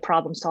trying to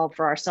problem solve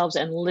for ourselves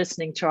and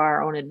listening to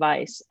our own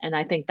advice. And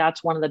I think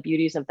that's one of the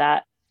beauties of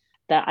that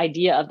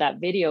idea of that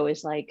video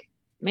is like,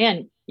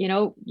 man,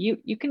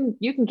 you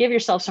can give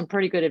yourself some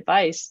pretty good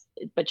advice,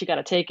 but you got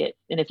to take it.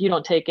 And if you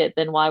don't take it,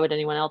 then why would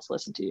anyone else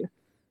listen to you?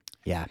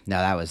 Yeah, no,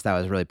 that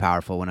was really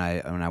powerful when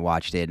I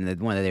watched it. And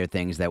one of the other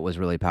things that was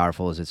really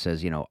powerful is it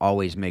says,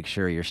 always make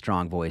sure your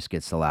strong voice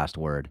gets the last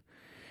word.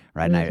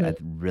 Right. Mm-hmm. And I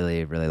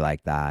really, really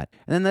like that.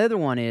 And then the other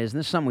one is, and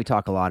this is something we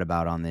talk a lot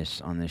about on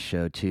this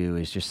show too,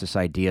 is just this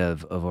idea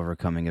of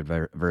overcoming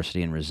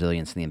adversity and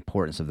resilience and the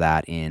importance of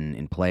that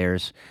in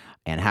players,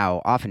 and how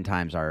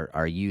oftentimes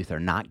our youth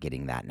are not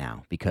getting that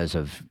now because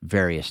of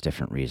various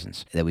different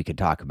reasons that we could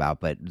talk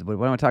about. But what I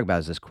want to talk about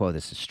is this quote: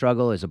 "This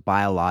struggle is a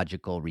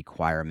biological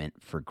requirement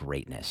for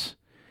greatness."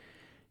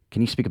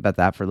 Can you speak about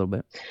that for a little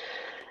bit?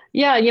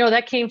 Yeah,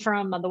 that came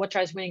from the What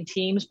Drives Winning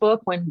Teams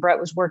book when Brett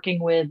was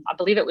working with, I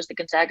believe it was the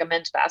Gonzaga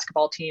men's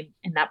basketball team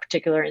in that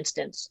particular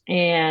instance.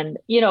 And,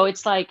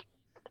 it's like,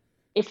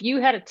 if you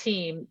had a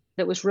team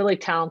that was really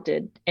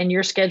talented and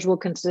your schedule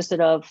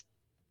consisted of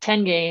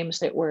 10 games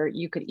that were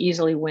you could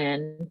easily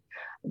win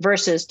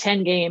versus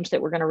 10 games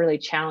that were going to really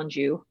challenge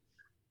you,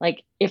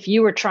 like if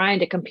you were trying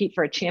to compete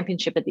for a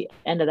championship at the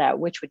end of that,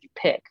 which would you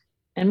pick?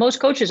 And most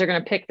coaches are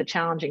going to pick the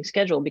challenging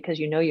schedule because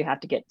you have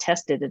to get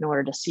tested in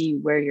order to see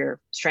where your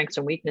strengths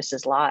and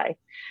weaknesses lie.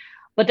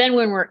 But then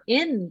when we're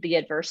in the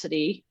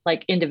adversity,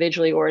 like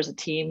individually or as a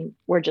team,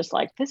 we're just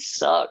like, this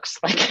sucks.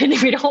 Like, and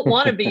we don't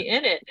want to be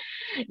in it,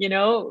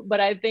 But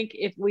I think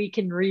if we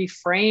can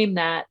reframe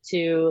that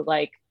to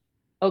like,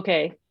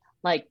 okay,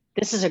 like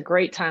this is a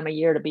great time of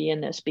year to be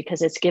in this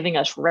because it's giving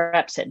us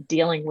reps at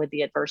dealing with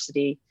the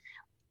adversity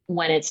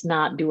when it's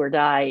not do or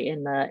die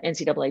in the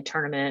NCAA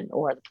tournament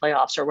or the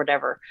playoffs or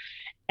whatever.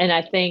 And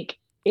I think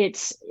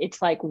it's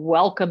like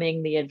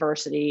welcoming the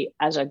adversity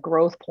as a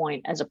growth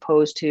point, as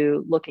opposed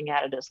to looking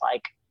at it as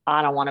like,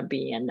 I don't want to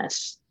be in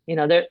this.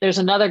 There's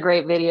another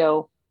great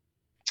video.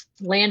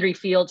 Landry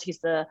Fields, he's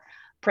the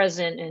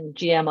president and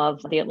GM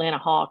of the Atlanta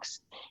Hawks.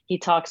 He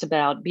talks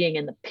about being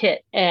in the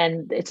pit,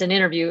 and it's an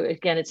interview.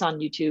 Again, it's on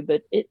YouTube,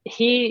 but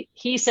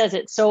he says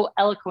it so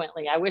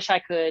eloquently. I wish I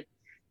could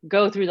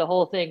go through the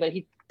whole thing, but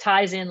he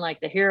ties in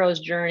like the hero's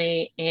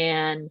journey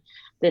and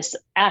this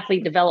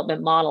athlete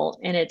development model.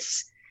 And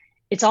it's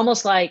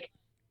almost like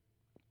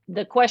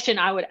the question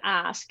I would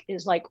ask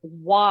is like,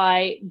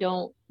 why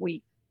don't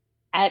we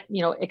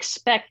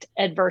expect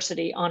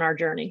adversity on our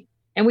journey?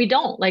 And we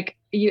don't. Like,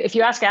 if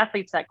you ask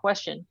athletes that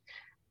question,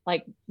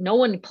 like, no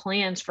one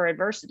plans for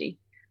adversity,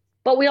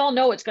 but we all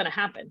know it's going to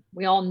happen.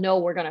 We all know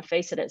we're going to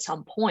face it at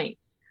some point.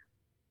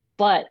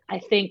 But I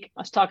think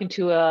I was talking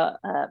to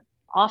a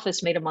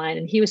office mate of mine,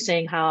 and he was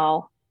saying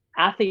how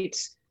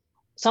athletes,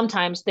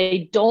 sometimes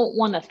they don't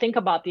want to think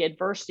about the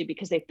adversity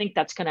because they think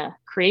that's going to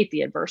create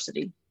the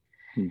adversity.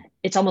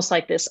 It's almost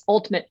like this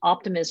ultimate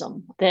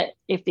optimism that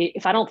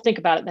if I don't think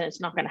about it, then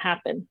it's not going to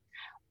happen.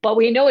 But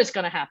we know it's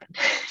going to happen,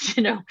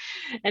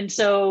 And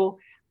so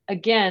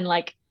again,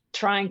 like,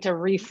 trying to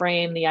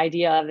reframe the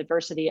idea of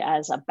adversity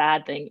as a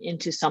bad thing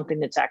into something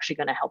that's actually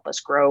going to help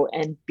us grow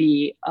and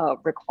be a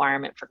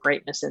requirement for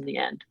greatness in the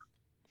end.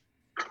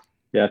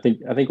 Yeah, I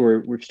think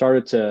we've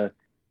started to,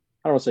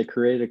 I don't want to say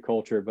create a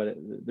culture, but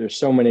there's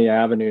so many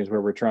avenues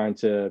where we're trying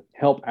to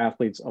help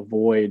athletes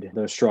avoid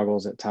those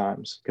struggles at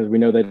times, because we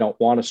know they don't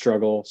want to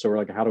struggle. So we're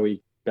like, how do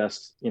we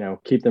best,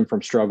 keep them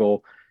from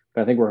struggle?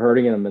 But I think we're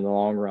hurting them in the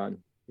long run.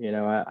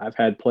 I've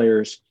had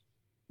players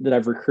that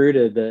I've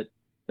recruited that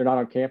they're not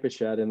on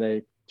campus yet, and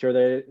they tear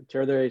their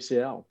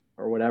ACL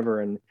or whatever.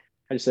 And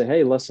I just say,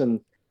 hey,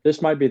 listen,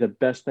 this might be the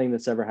best thing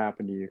that's ever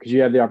happened to you, because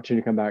you have the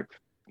opportunity to come back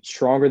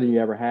stronger than you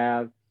ever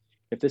have.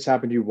 If this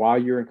happened to you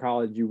while you're in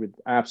college, you would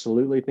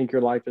absolutely think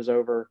your life is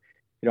over.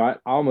 I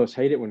almost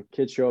hate it when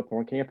kids show up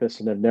on campus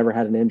and they've never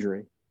had an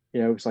injury.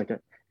 It's like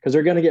because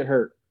they're going to get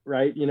hurt,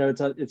 right?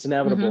 It's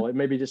inevitable. Mm-hmm. It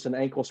may be just an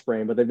ankle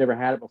sprain, but they've never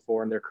had it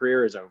before and their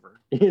career is over.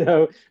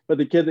 But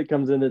the kid that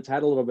comes in that's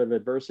had a little bit of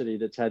adversity,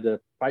 that's had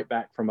to fight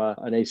back from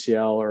an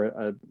ACL or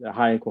a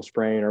high ankle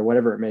sprain or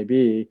whatever it may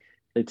be,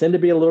 they tend to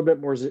be a little bit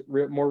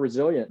more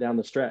resilient down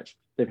the stretch.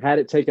 They've had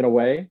it taken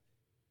away.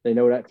 They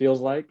know what that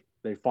feels like.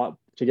 They fought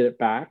to get it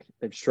back.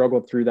 They've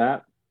struggled through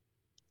that.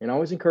 And I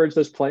always encourage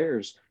those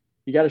players,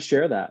 you got to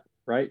share that,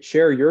 right?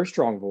 Share your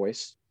strong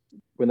voice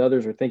when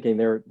others are thinking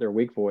their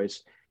weak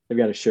voice. They've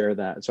got to share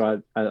that.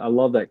 So I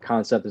love that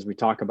concept as we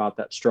talk about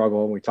that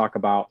struggle and we talk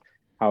about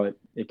how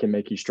it can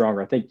make you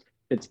stronger.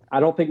 I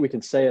don't think we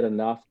can say it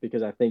enough,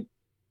 because I think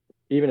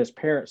even as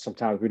parents,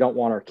 sometimes we don't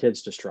want our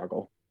kids to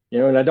struggle,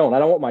 and I don't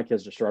want my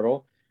kids to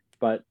struggle.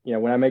 But,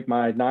 when I make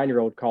my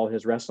 9-year-old call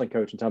his wrestling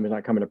coach and tell him he's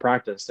not coming to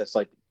practice, that's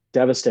like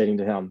devastating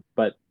to him,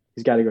 but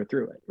he's got to go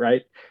through it.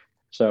 Right.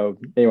 So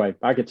anyway,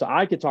 I could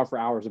talk for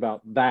hours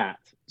about that.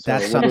 So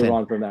that's we'll something. move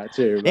on from that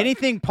too. But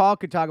Anything Paul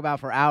could talk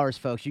about for hours,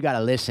 folks, you got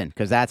to listen,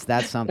 because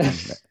that's something.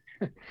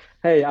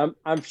 Hey,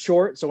 I'm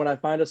short, so when I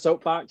find a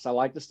soapbox, I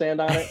like to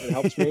stand on it. It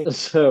helps me.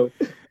 So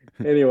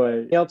anyway,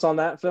 anything else on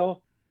that,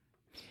 Phil?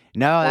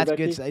 No, that's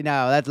Becky? good.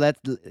 No,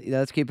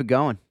 let's keep it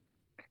going.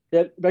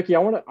 Yeah, Becky, I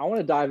want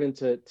to dive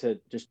into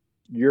just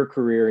your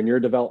career and your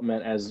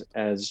development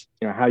as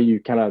how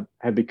you kind of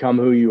have become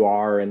who you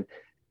are. And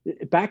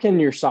back in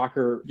your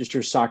soccer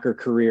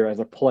career as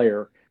a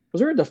player, was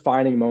there a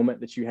defining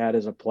moment that you had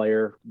as a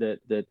player that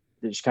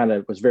just kind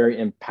of was very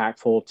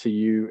impactful to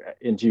you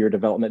into your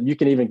development? You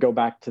can even go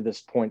back to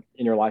this point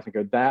in your life and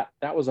go,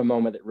 that was a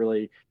moment that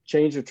really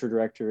changed the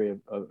trajectory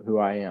of who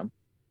I am.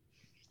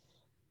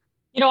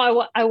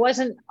 I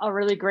wasn't a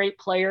really great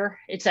player.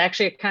 It's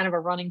actually a kind of a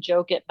running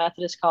joke at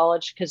Methodist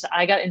College, because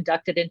I got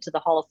inducted into the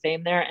Hall of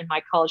Fame there, and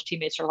my college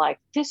teammates are like,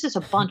 this is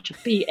a bunch of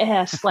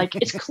BS. Like,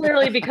 it's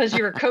clearly because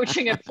you were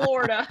coaching at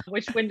Florida,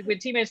 which when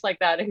teammates like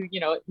that, who,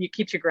 you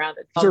keeps you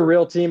grounded. Those are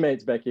real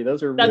teammates, Becky.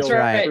 Those are That's real,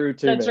 right. true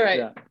teammates. That's right.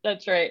 Yeah.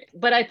 That's right.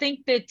 But I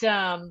think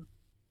that,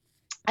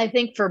 I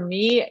think for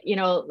me,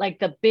 like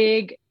the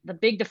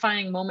big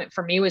defining moment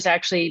for me was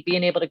actually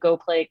being able to go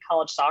play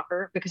college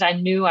soccer, because I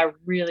knew I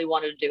really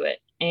wanted to do it.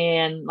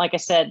 And like I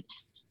said,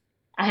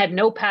 I had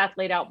no path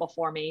laid out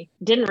before me,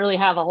 didn't really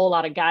have a whole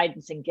lot of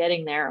guidance in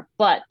getting there.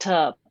 But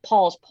to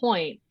Paul's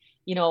point,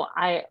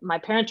 my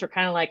parents were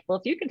kind of like, well,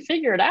 if you can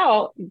figure it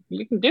out,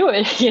 you can do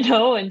it,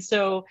 And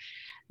so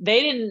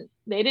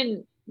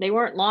they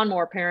weren't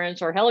lawnmower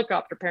parents or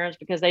helicopter parents,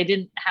 because they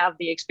didn't have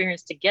the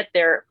experience to get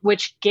there,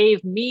 which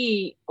gave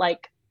me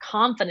like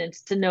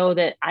confidence to know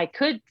that I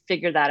could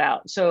figure that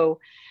out. So,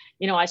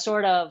 I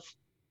sort of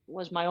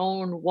was my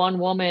own one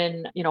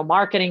woman,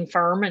 marketing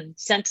firm, and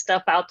sent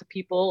stuff out to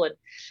people.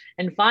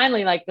 And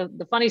finally, like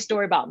the funny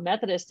story about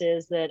Methodist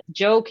is that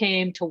Joe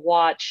came to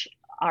watch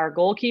our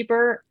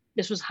goalkeeper.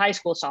 This was high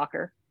school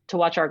soccer, to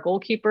watch our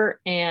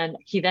goalkeeper. And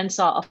he then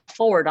saw a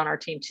forward on our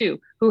team too,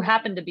 who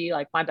happened to be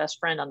like my best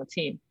friend on the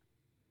team.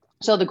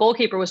 So the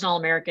goalkeeper was an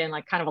All-American,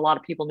 like kind of a lot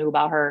of people knew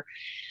about her.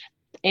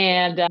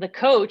 And the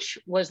coach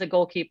was the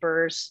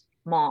goalkeeper's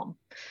mom.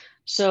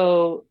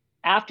 So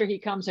after he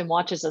comes and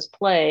watches us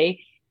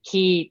play,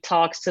 he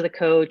talks to the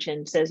coach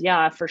and says, yeah,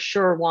 I for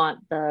sure want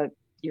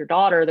your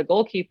daughter, the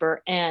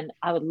goalkeeper, and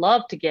I would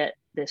love to get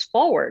this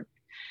forward.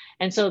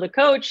 And so the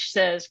coach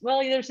says, well,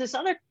 there's this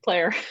other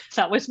player.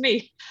 That was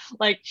me.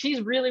 Like,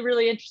 she's really,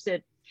 really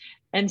interested.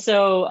 And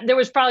so there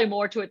was probably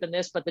more to it than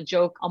this, but the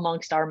joke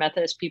amongst our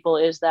Methodist people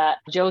is that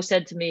Joe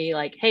said to me,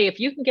 like, hey,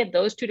 if you can get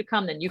those two to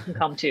come, then you can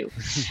come too.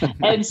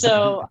 And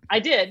so I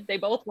did. They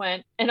both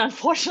went. And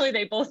unfortunately,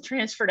 they both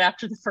transferred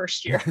after the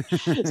first year.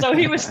 So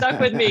he was stuck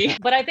with me.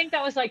 But I think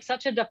that was like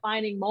such a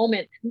defining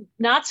moment,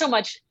 not so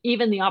much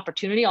even the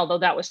opportunity, although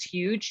that was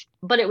huge,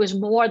 but it was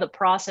more the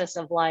process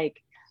of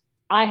like,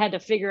 I had to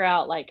figure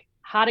out like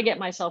how to get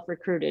myself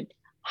recruited,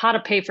 how to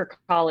pay for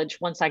college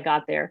once I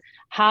got there,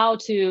 how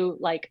to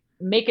like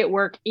make it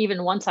work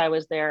even once I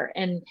was there.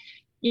 And,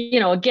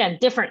 again,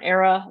 different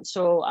era.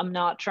 So I'm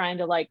not trying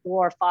to like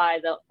glorify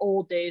the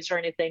old days or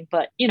anything,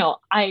 but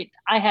I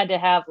had to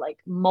have like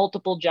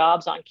multiple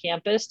jobs on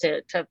campus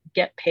to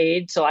get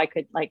paid. So I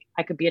could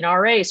be an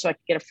RA, so I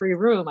could get a free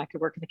room. I could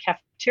work in the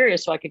cafeteria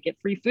so I could get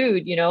free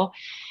food,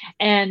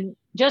 and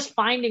just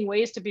finding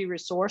ways to be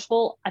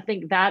resourceful. I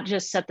think that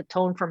just set the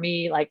tone for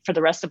me, like for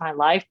the rest of my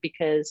life,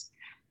 because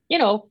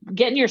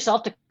getting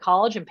yourself to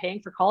college and paying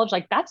for college,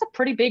 like that's a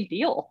pretty big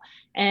deal.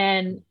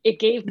 And it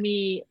gave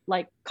me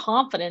like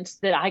confidence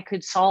that I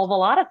could solve a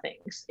lot of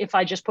things if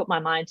I just put my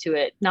mind to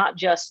it, not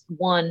just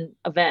one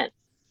event.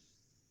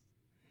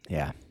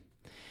 Yeah.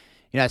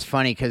 It's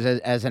funny because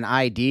as an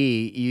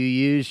ID, you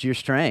use your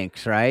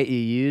strengths, right? You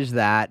use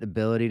that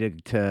ability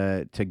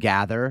to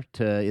gather,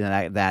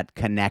 to that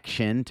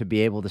connection, to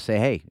be able to say,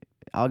 hey,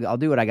 I'll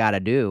do what I got to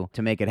do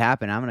to make it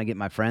happen. I'm going to get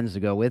my friends to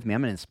go with me.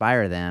 I'm going to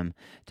inspire them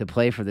to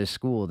play for this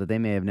school that they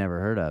may have never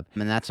heard of.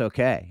 And that's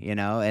okay,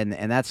 and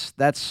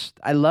that's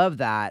I love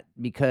that,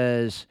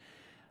 because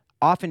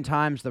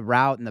oftentimes the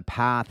route and the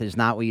path is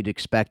not what you'd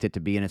expect it to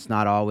be, and it's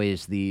not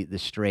always the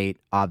straight,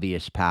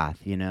 obvious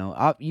path,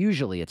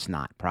 Usually it's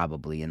not,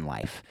 probably, in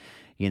life.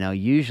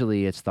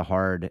 Usually it's the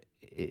hard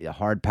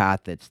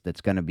path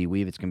that's going to be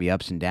weave. It's going to be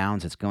ups and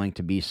downs. It's going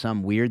to be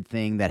some weird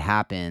thing that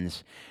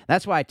happens.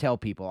 That's why I tell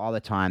people all the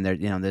time, they're,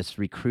 this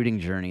recruiting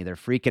journey, they're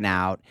freaking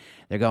out.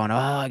 They're going, oh,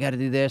 I got to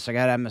do this.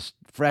 I'm a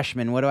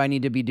freshman. What do I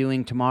need to be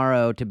doing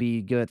tomorrow to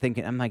be good?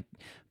 I'm like,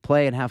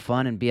 play and have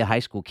fun and be a high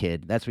school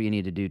kid. That's what you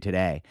need to do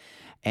today.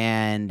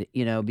 And,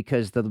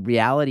 because the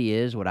reality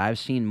is, what I've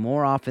seen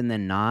more often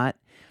than not,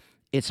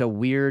 it's a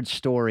weird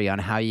story on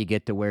how you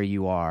get to where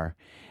you are,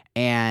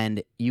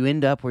 and you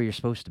end up where you're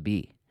supposed to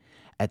be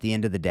at the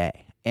end of the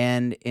day.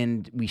 And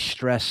we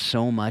stress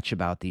so much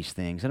about these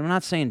things. And I'm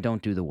not saying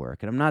don't do the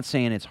work, and I'm not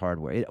saying it's hard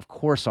work. Of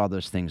course, all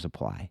those things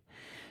apply.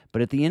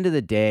 But at the end of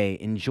the day,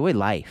 enjoy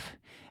life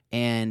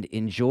and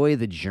enjoy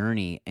the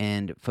journey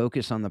and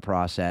focus on the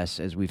process,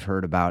 as we've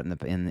heard about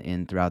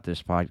in throughout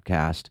this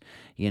podcast.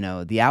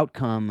 The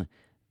outcome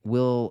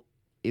will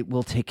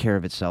take care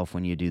of itself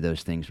when you do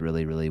those things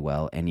really, really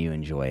well and you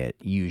enjoy it,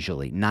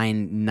 usually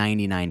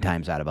 99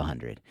 times out of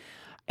 100.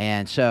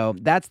 And so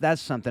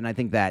that's something I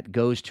think that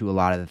goes to a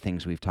lot of the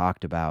things we've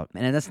talked about.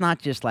 And that's not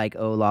just like,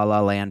 oh, la la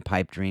land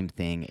pipe dream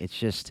thing. It's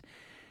just,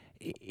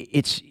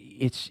 it's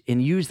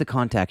and use the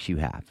contacts you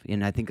have.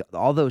 And I think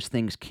all those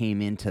things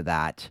came into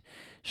that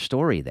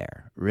story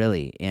there,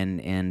 really. And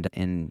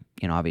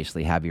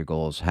obviously have your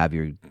goals, have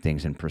your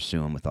things, and pursue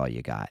them with all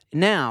you got.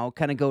 Now,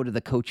 kind of go to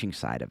the coaching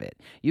side of it.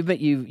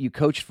 You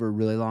coached for a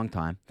really long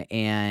time,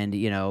 and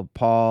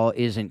Paul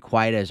isn't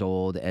quite as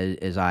old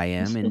as I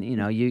am, and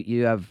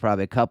you have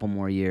probably a couple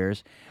more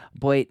years.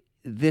 But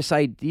this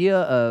idea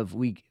of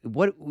we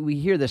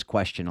hear this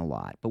question a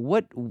lot,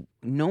 but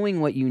knowing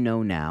what you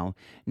know now,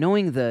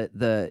 knowing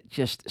the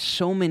just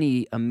so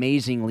many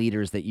amazing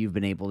leaders that you've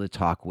been able to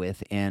talk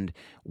with and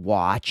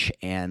watch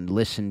and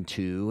listen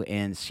to,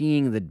 and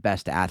seeing the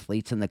best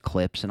athletes and the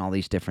clips and all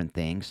these different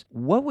things,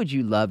 what would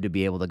you love to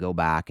be able to go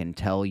back and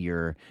tell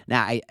your,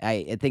 now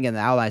I think in the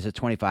outlines of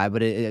 25,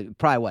 but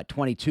probably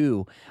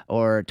 22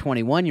 or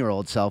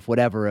 21-year-old self,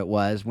 whatever it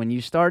was, when you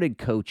started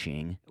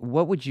coaching,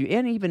 what would you,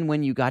 and even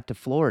when you got to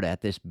Florida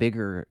at this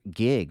bigger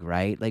gig,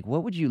 right? Like,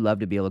 what would you love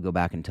to be able to go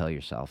back and tell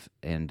yourself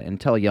and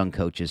tell young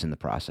coaches in the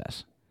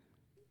process?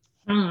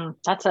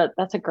 That's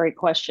a great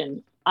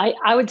question.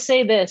 I would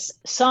say this: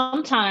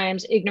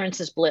 sometimes ignorance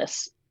is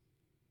bliss.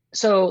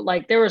 So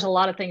like there was a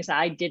lot of things that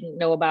I didn't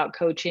know about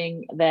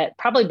coaching that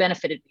probably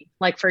benefited me.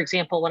 Like, for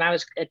example, when I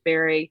was at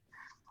Barry,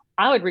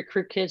 I would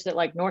recruit kids that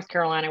like North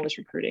Carolina was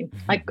recruiting.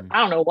 Like, I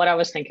don't know what I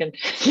was thinking,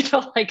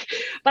 but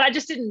I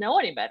just didn't know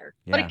any better.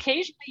 Yeah. But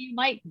occasionally you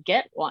might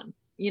get one,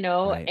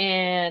 right.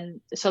 And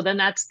so then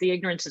that's the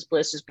ignorance is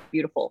bliss is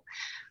beautiful.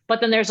 But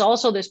then there's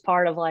also this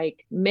part of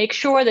like, make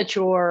sure that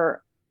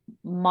you're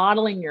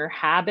modeling your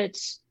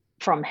habits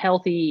from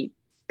healthy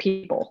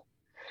people,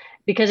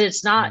 because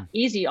it's not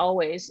easy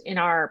always in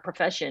our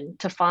profession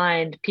to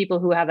find people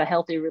who have a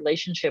healthy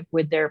relationship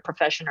with their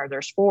profession or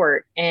their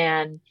sport.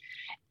 And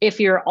if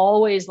you're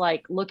always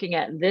like looking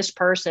at this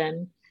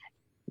person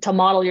to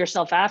model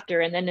yourself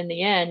after, and then in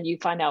the end you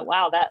find out,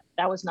 wow,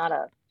 that was not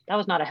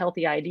a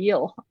healthy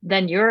ideal,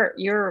 then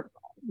you're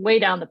way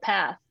down the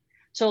path.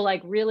 So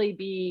like really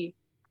be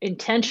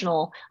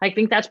intentional. I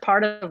think that's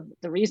part of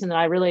the reason that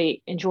I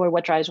really enjoy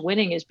What Drives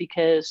Winning, is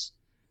because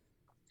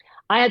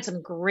I had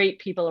some great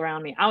people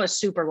around me. I was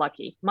super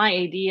lucky. My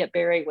AD at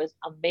Barry was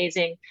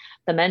amazing.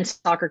 The men's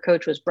soccer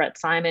coach was Brett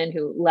Simon,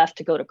 who left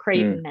to go to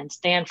Creighton and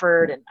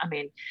Stanford. And I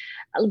mean,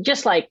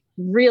 just like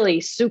really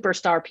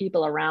superstar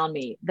people around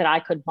me that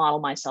I could model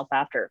myself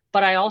after.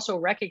 But I also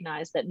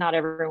recognize that not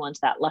everyone's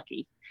that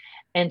lucky.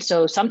 And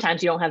so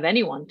sometimes you don't have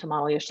anyone to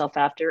model yourself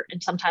after.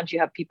 And sometimes you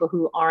have people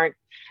who aren't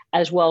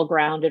as well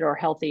grounded or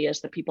healthy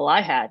as the people I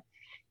had.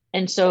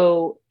 And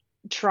so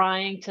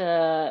trying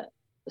to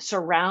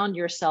surround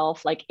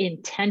yourself like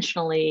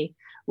intentionally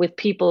with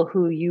people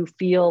who you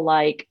feel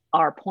like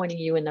are pointing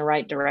you in the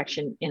right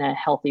direction in a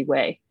healthy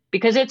way,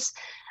 because it's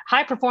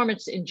high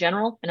performance in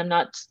general. And I'm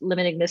not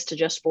limiting this to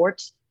just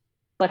sports,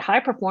 but high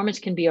performance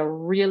can be a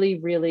really,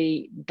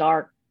 really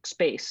dark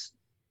space,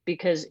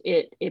 because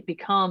it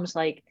becomes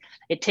like,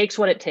 it takes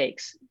what it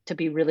takes to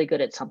be really good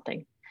at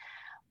something.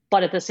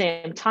 But at the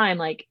same time,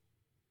 like,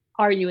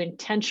 are you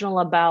intentional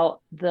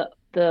about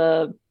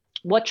the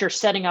what you're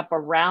setting up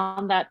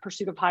around that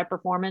pursuit of high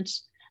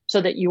performance,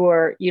 so that you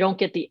don't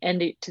get to the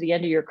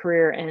end of your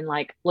career and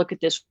like look at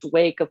this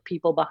wake of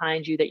people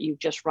behind you that you've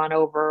just run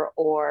over,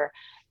 or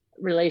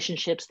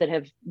relationships that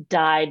have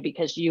died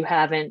because you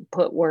haven't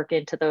put work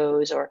into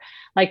those, or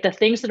like the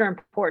things that are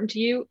important to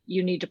you,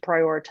 you need to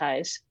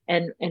prioritize,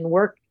 and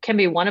work can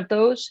be one of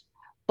those.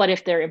 But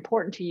if they're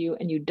important to you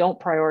and you don't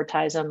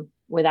prioritize them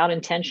without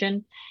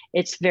intention,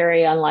 it's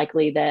very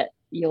unlikely that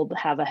you'll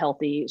have a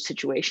healthy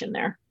situation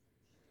there.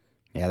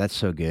 Yeah, that's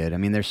so good. I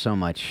mean, there's so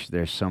much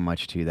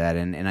to that.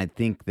 And I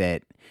think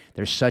that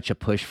there's such a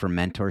push for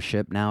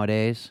mentorship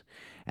nowadays.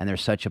 And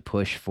there's such a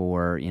push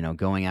for,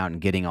 going out and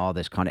getting all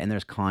this content. And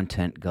there's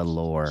content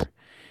galore.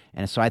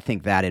 And so I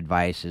think that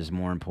advice is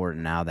more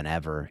important now than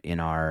ever in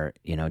our,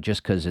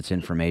 just because it's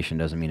information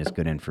doesn't mean it's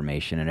good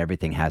information, and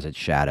everything has its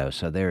shadow.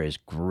 So there is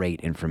great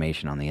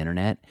information on the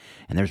internet,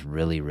 and there's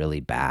really, really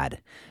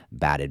bad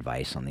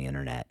advice on the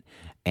internet.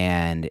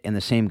 And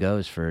the same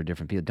goes for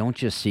different people. Don't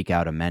just seek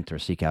out a mentor.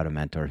 Seek out a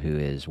mentor who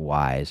is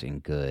wise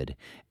and good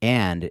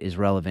and is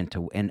relevant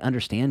to and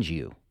understands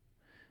you.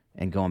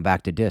 And going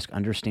back to DISC,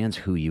 understands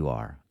who you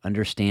are,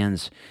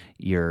 understands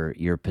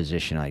your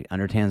position, like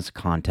understands the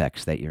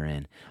context that you're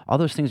in. All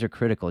those things are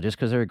critical. Just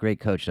because they're a great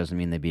coach doesn't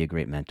mean they'd be a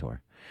great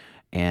mentor.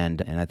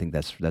 And I think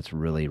that's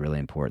really, really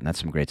important.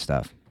 That's some great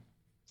stuff.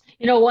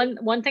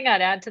 One thing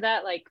I'd add to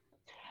that, like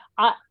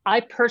I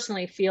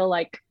personally feel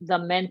like the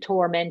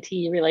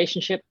mentor-mentee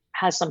relationship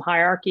has some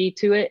hierarchy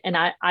to it, and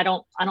I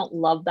don't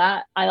love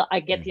that.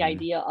 I get the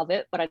idea of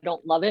it, but I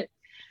don't love it.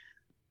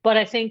 But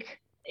I think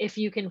if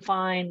you can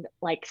find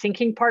like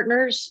thinking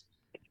partners,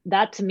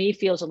 that to me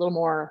feels a little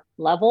more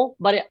level,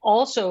 but it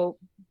also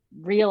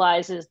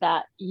realizes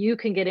that you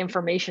can get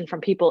information from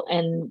people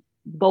in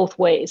both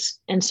ways.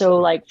 And so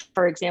like,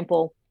 for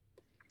example,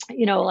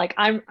 like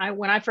I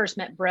when I first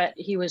met Brett,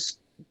 he was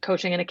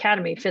coaching an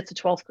academy, 5th to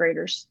 12th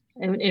graders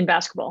in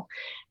basketball.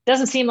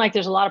 Doesn't seem like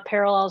there's a lot of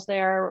parallels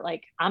there.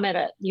 Like I'm at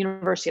a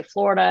University of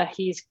Florida.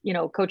 He's,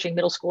 coaching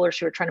middle schoolers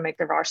who are trying to make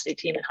their varsity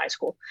team in high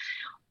school.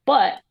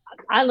 But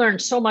I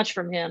learned so much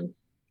from him.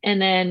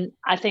 And then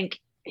I think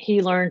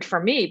he learned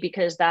from me,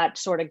 because that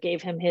sort of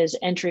gave him his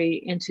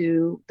entry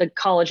into the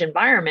college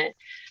environment.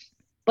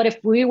 But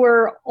if we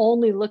were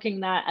only looking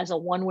at that as a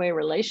one-way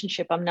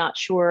relationship, I'm not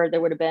sure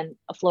there would have been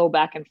a flow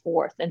back and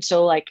forth. And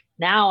so like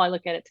now I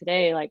look at it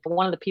today, like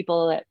one of the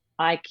people that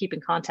I keep in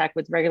contact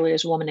with regularly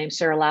is a woman named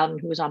Sarah Loudon,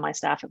 who was on my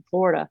staff in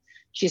Florida.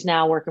 She's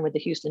now working with the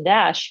Houston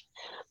Dash.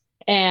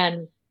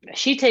 And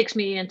she takes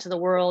me into the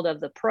world of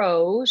the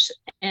pros,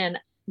 and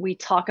we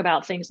talk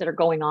about things that are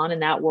going on in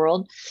that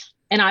world.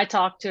 And I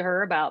talk to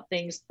her about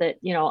things that,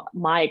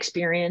 my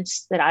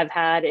experience that I've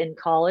had in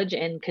college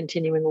and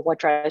continuing with What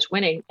Drives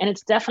Winning. And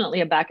it's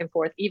definitely a back and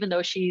forth, even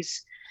though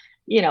she's,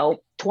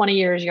 20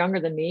 years younger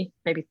than me,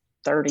 maybe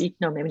 30,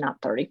 no, maybe not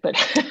 30, but,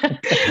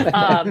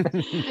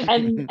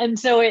 and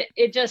so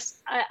it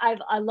just,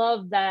 I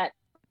love that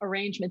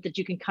arrangement that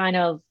you can kind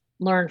of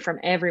learn from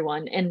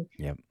everyone. And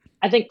yep.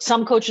 I think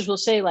some coaches will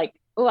say like,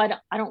 oh,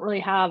 I don't really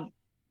have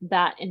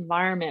that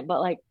environment, but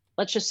like,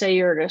 let's just say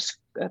you're at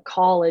a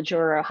college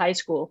or a high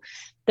school,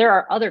 there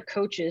are other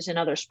coaches in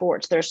other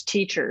sports. There's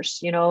teachers,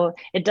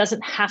 it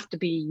doesn't have to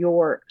be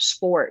your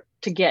sport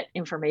to get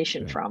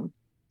information from.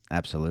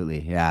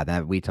 Absolutely. Yeah.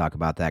 That we talk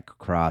about that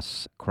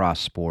cross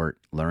sport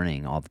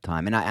learning all the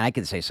time. And I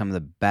can say some of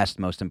the best,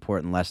 most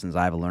important lessons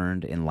I've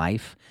learned in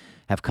life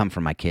have come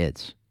from my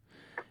kids.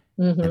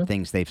 And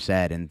things they've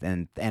said,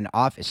 and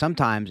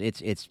sometimes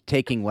it's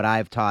taking what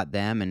I've taught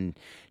them and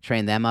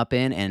train them up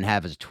in, and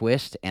have a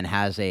twist and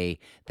has a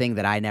thing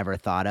that I never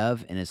thought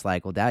of, and it's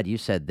like, well, Dad, you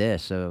said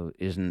this, so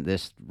isn't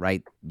this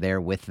right there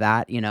with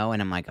that, And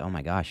I'm like, oh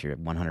my gosh, you're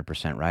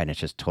 100% right, and it's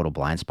just total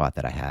blind spot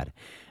that I had,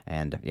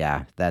 and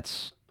yeah,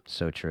 that's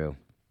so true.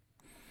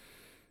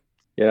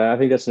 Yeah, I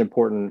think that's an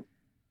important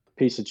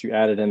piece that you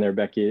added in there,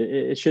 Becky.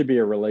 It should be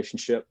a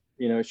relationship.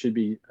 It should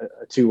be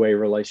a two-way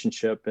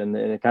relationship. And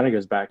it kind of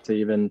goes back to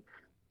even,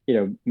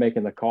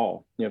 making the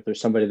call. If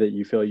there's somebody that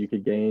you feel you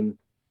could gain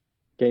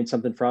gain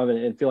something from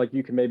it and feel like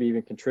you can maybe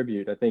even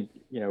contribute. I think,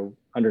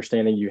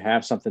 understanding you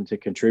have something to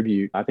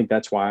contribute. I think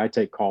that's why I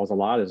take calls a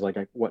lot, is like,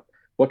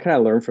 what can I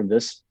learn from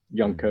this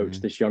young coach,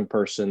 this young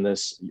person,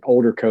 this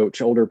older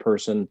coach, older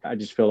person? I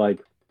just feel like,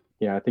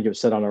 I think it was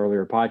said on an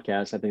earlier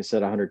podcast, I think it's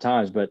said 100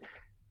 times, but,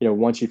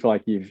 once you feel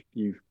like you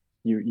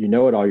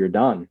know it all, you're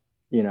done.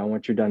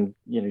 Once you're done,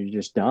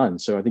 you're just done.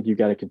 So I think you've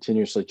got to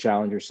continuously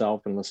challenge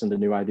yourself and listen to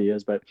new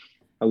ideas. But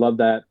I love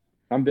that.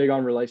 I'm big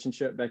on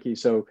relationship, Becky.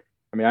 So,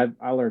 I mean,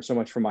 I learned so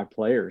much from my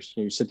players.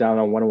 You sit down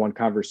on one-on-one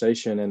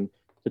conversation, and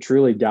to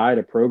truly guide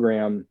a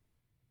program,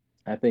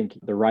 I think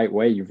the right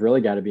way, you've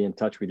really got to be in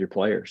touch with your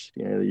players.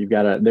 You've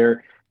got to,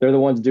 they're the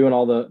ones doing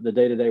all the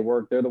day-to-day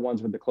work. They're the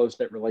ones with the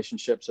close-knit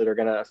relationships that are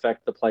going to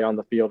affect the play on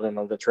the field and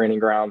on the training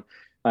ground.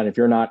 And if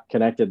you're not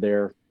connected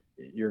there,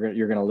 you're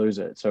going to lose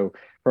it. So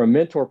from a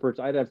mentor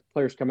perspective, I'd have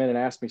players come in and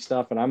ask me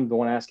stuff, and I'm the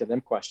one asking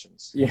them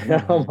questions.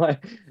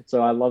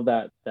 So I love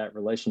that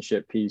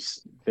relationship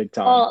piece big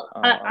time. Well,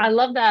 I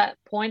love that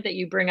point that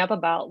you bring up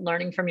about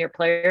learning from your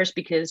players,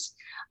 because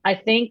I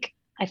think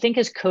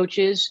as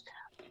coaches,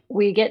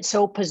 we get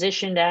so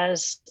positioned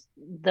as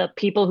the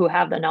people who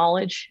have the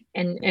knowledge,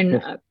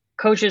 and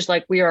coaches,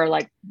 like, we are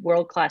like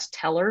world-class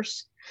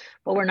tellers,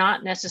 but we're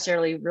not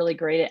necessarily really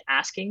great at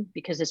asking,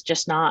 because it's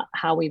just not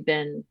how we've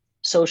been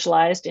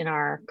socialized in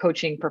our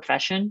coaching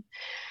profession.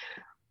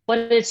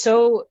 But it's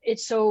so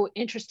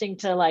interesting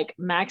to like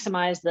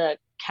maximize the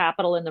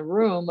capital in the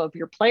room of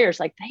your players.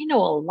 Like, they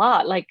know a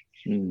lot. Like,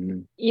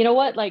 you know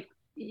what, like,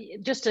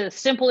 just a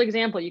simple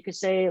example, you could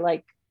say,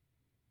 like,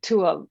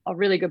 to a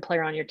really good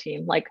player on your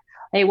team, like,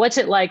 hey, what's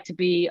it like to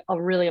be a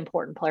really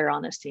important player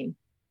on this team?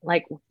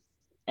 Like,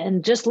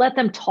 and just let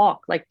them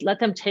talk, like, let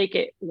them take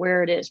it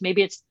where it is.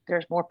 Maybe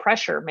there's more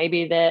pressure,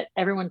 maybe that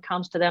everyone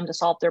comes to them to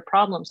solve their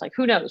problems. Like,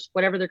 who knows,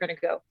 whatever they're going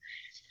to go.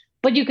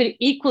 But you could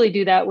equally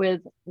do that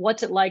with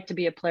what's it like to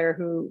be a player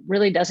who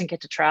really doesn't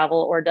get to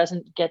travel or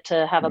doesn't get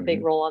to have a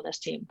big role on this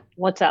team.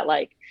 What's that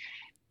like?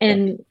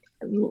 And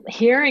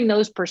hearing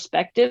those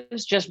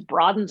perspectives just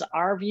broadens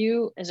our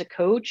view as a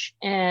coach,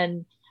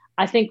 and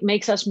I think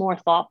makes us more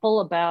thoughtful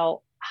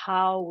about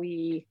how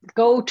we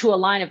go to a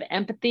line of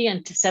empathy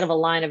instead of a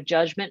line of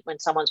judgment when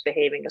someone's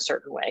behaving a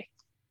certain way.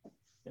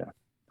 Yeah,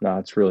 no,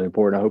 it's really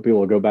important. I hope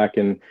people will go back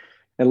and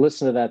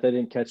listen to that. They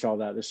didn't catch all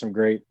that. There's some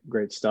great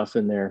stuff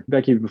in there.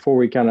 Becky, before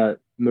we kind of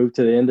move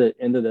to the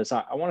end of this,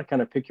 I want to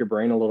kind of pick your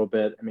brain a little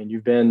bit. I mean,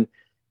 you've been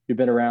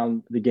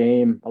around the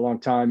game a long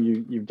time.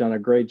 You've done a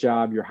great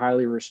job. You're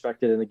highly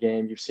respected in the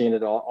game. You've seen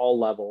it all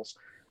levels.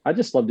 I'd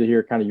just love to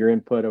hear kind of your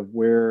input of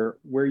where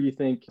you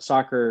think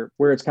soccer,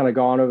 where it's kind of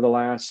gone over the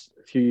last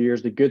few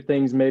years, the good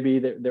things maybe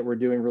that we're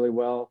doing really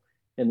well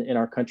in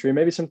our country,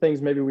 maybe some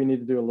things maybe we need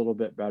to do a little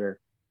bit better.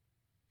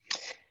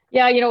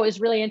 Yeah, it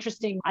was really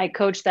interesting. I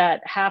coached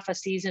that half a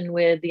season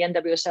with the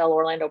NWSL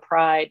Orlando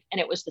Pride, and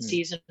it was the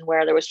season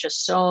where there was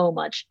just so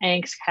much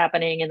angst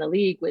happening in the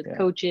league with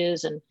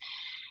coaches, and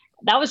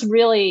that was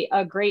really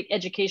a great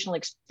educational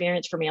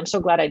experience for me. I'm so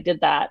glad I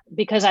did that,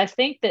 because I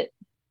think that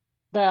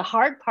the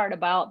hard part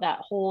about that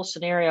whole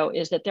scenario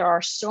is that there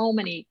are so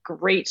many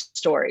great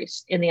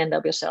stories in the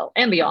NWSL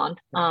and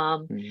beyond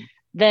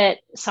that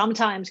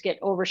sometimes get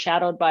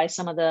overshadowed by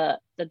some of the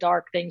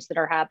dark things that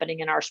are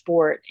happening in our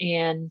sport.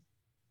 And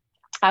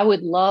I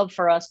would love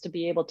for us to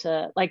be able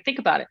to, like, think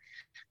about it.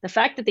 The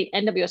fact that the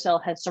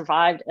NWSL has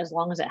survived as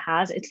long as it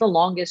has, it's the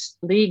longest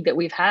league that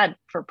we've had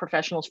for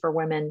professionals for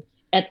women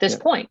at this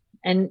point.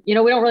 And, we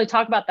don't really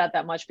talk about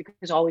that much,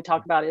 because all we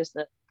talk about is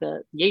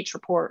the Yates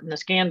report and the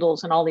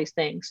scandals and all these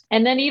things.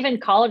 And then even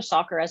college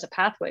soccer as a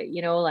pathway,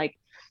 like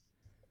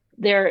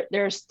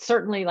there's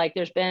certainly, like,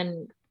 there's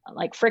been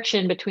like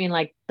friction between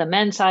like the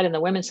men's side and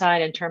the women's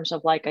side in terms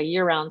of like a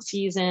year-round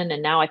season.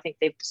 And now I think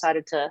they've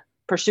decided to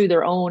pursue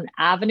their own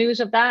avenues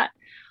of that.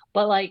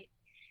 But like,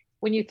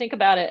 when you think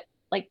about it,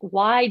 like,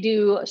 why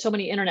do so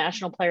many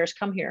international players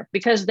come here?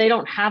 Because they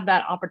don't have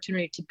that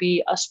opportunity to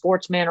be a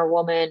sportsman or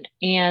woman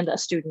and a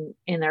student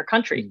in their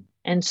country.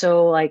 And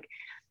so, like,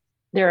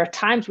 there are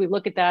times we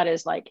look at that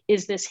as like,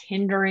 is this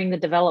hindering the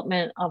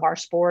development of our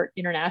sport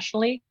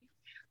internationally?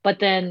 But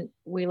then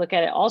we look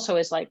at it also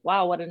as like,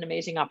 wow, what an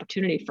amazing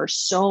opportunity for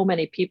so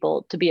many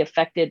people to be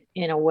affected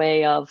in a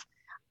way of,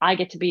 I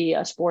get to be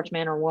a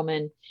sportsman or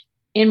woman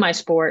in my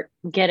sport,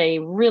 get a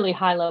really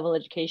high level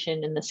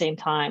education in the same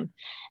time.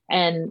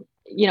 And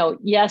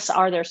yes,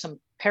 are there some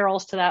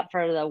perils to that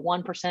for the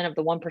 1% of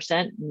the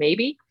 1%?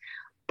 Maybe,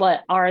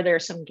 but are there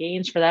some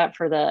gains for that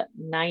for the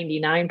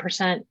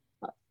 99%?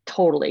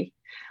 Totally.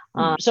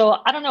 So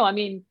I don't know. I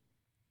mean,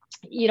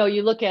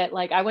 you look at,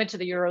 like, I went to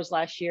the Euros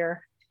last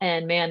year,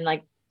 and man,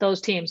 like,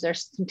 those teams,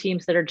 there's some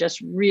teams that are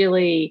just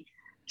really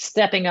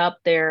stepping up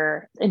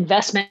their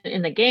investment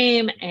in the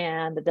game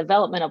and the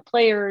development of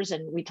players.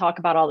 And we talk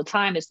about all the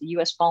time, is the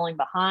US falling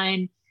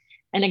behind?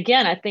 And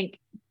again, I think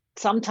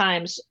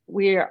sometimes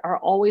we are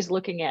always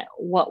looking at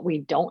what we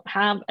don't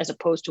have as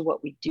opposed to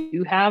what we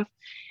do have.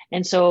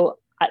 And so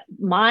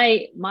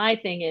my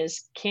thing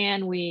is,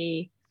 can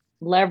we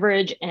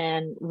leverage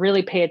and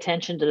really pay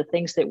attention to the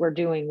things that we're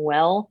doing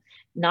well,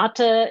 not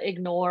to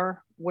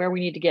ignore where we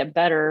need to get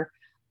better,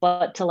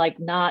 but to like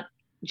not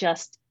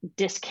just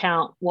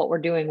discount what we're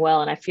doing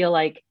well. And I feel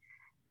like,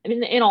 I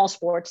mean, in all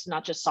sports,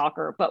 not just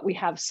soccer, but we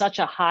have such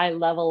a high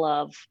level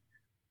of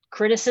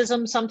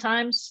criticism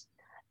sometimes.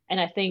 And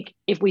I think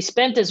if we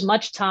spent as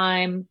much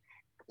time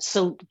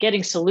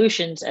getting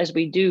solutions as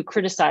we do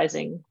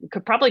criticizing, we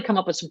could probably come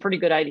up with some pretty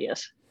good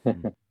ideas.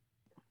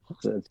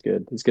 That's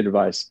good. That's good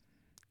advice.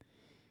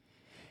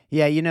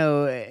 Yeah,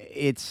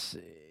 it's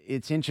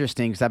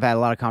interesting because I've had a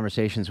lot of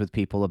conversations with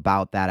people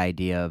about that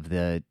idea of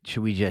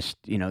should we just,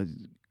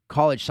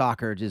 college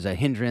soccer is a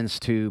hindrance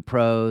to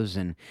pros,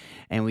 and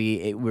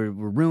we're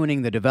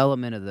ruining the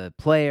development of the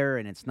player,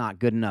 and it's not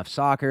good enough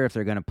soccer if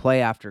they're going to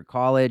play after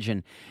college,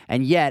 and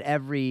yet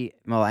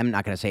I'm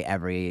not going to say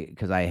every,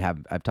 because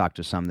I've talked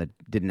to some that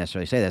didn't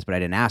necessarily say this, but I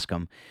didn't ask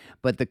them.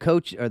 But the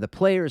coach or the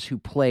players who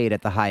played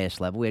at the highest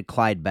level, we had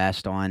Clyde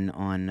Best on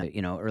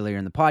earlier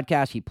in the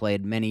podcast. He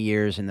played many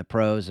years in the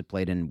pros. He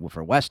played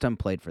for Westham,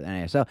 played for the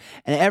NASL.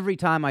 And every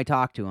time I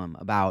talk to him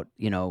about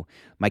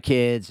my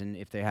kids and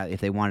if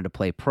they wanted to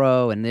play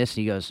pro and this,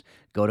 he goes,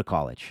 go to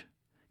college,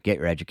 get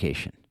your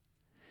education.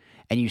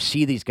 And you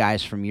see these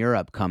guys from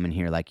Europe coming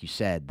here, like you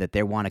said, that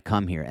they want to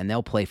come here and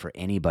they'll play for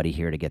anybody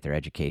here to get their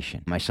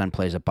education. My son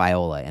plays at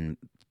Biola, and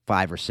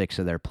 5 or 6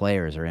 of their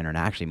players are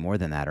actually more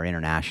than that, are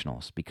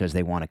internationals because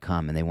they want to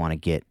come and they want to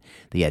get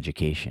the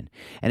education.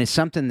 And it's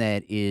something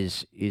that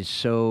is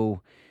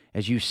so,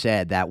 as you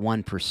said, that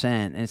 1%,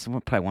 and it's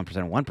probably 1%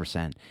 of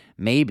 1%,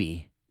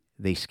 maybe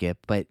they skip,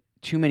 but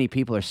too many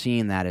people are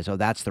seeing that as, oh,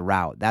 that's the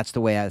route. That's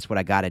what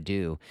I got to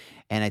do.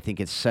 And I think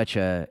it's such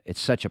a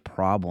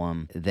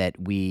problem that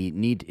we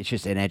need. It's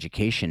just an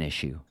education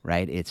issue,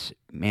 right?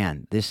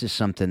 This is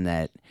something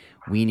that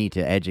we need to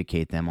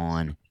educate them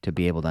on to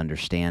be able to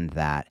understand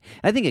that.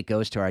 And I think it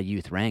goes to our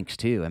youth ranks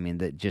too. I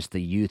mean, just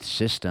the youth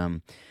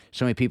system.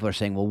 So many people are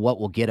saying, well, what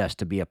will get us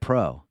to be a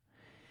pro?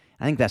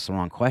 I think that's the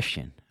wrong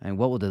question. I mean,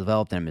 what will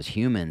develop them as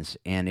humans?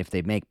 And if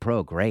they make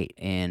pro, great.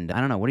 And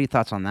I don't know. What are your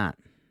thoughts on that?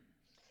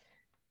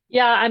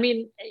 Yeah, I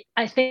mean,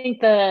 I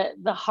think the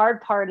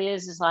hard part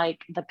is like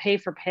the pay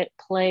for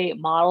play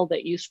model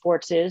that youth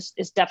sports is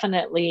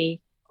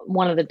definitely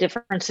one of the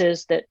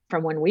differences that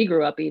from when we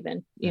grew up,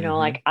 even,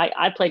 like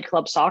I played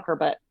club soccer,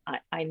 but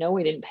I know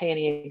we didn't pay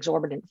any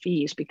exorbitant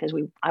fees because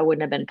I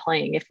wouldn't have been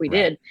playing if we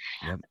did.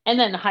 Yep. And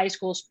then high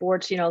school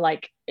sports,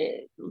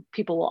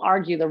 people will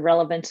argue the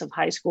relevance of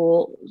high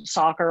school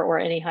soccer or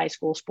any high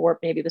school sport,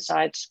 maybe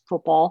besides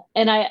football.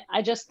 And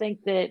I just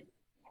think that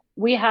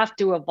we have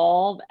to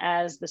evolve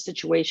as the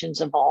situations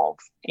evolve.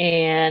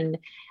 And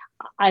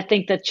I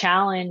think the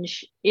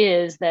challenge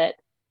is that,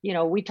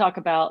 we talk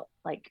about,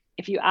 like,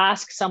 if you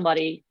ask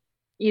somebody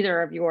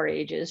either of your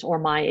ages or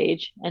my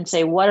age and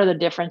say, what are the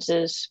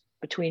differences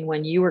between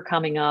when you were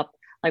coming up?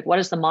 Like, what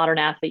does the modern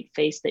athlete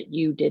face that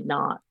you did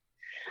not?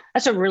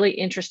 That's a really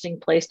interesting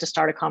place to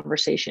start a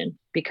conversation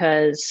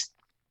because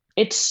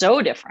it's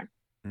so different,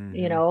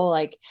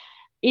 like,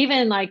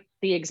 even like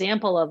the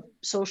example of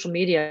social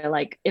media,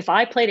 like if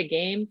I played a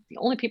game, the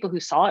only people who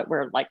saw it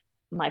were like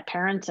my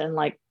parents and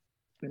like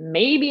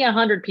maybe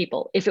 100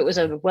 people, if it was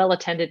a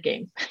well-attended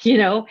game,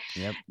 Yep.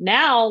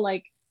 Now,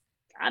 like,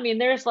 I mean,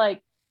 there's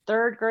like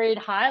 3rd grade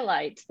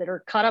highlights that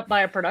are cut up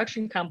by a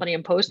production company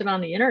and posted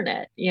on the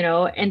internet,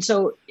 And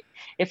so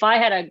if I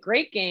had a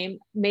great game,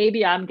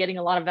 maybe I'm getting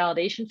a lot of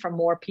validation from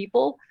more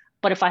people.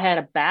 But if I had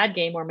a bad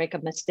game or make a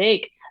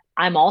mistake,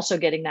 I'm also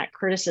getting that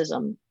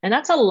criticism. And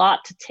that's a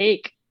lot to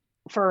take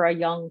for a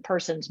young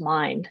person's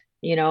mind,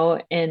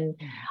 and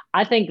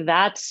I think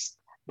that's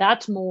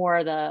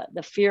more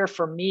the fear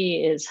for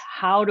me is,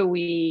 how do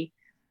we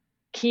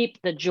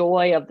keep the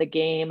joy of the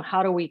game?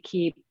 How do we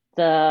keep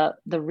the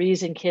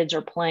reason kids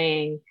are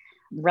playing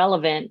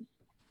relevant?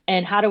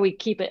 And how do we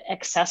keep it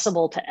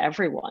accessible to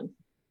everyone?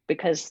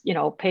 Because,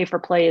 pay for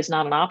play is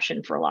not an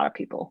option for a lot of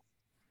people.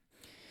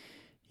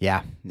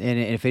 Yeah, and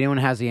if anyone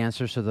has the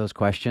answers to those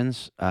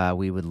questions,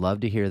 we would love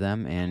to hear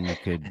them, and you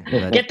could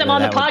get them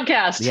on the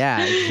podcast.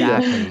 Yeah,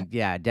 exactly.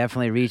 Yeah,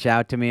 definitely reach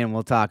out to me, and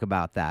we'll talk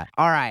about that.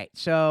 All right,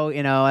 so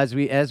as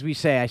we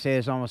say, I say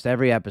this almost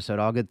every episode: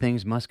 all good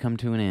things must come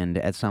to an end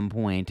at some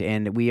point,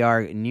 and we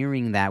are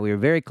nearing that. We are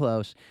very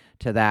close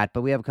to that,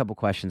 but we have a couple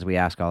questions we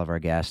ask all of our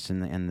guests,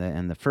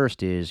 and the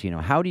first is,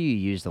 how do you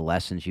use the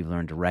lessons you've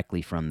learned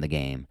directly from the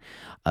game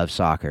of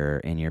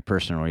soccer in your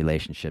personal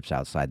relationships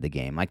outside the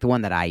game? Like the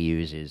one that I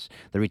use is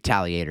the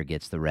retaliator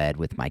gets the red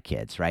with my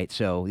kids, right?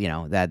 So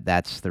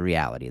that's the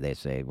reality. They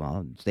say,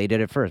 well, they did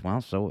it first.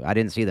 Well, so I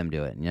didn't see them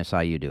do it, and I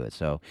saw you do it.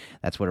 So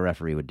that's what a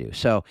referee would do.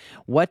 So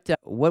what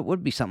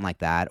would be something like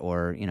that,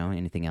 or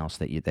anything else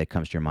that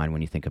comes to your mind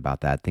when you think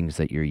about that? Things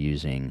that you're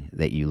using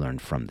that you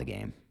learned from the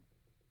game.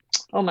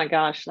 Oh my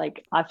gosh.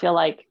 Like, I feel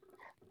like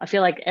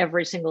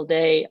every single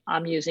day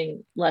I'm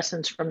using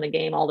lessons from the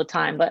game all the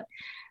time. But,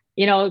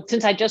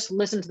 since I just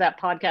listened to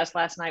that podcast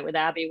last night with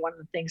Abby, one of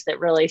the things that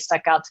really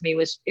stuck out to me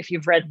was, if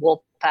you've read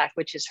Wolfpack,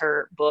 which is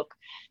her book,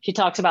 she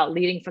talks about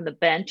leading from the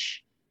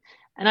bench.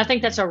 And I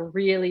think that's a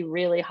really,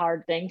 really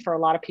hard thing for a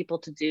lot of people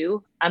to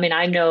do. I mean,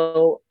 I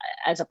know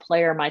as a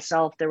player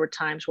myself, there were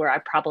times where I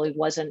probably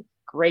wasn't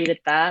great at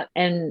that.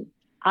 And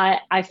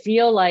I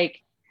feel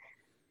like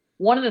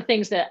one of the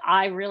things that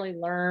I really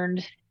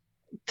learned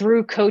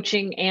through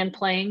coaching and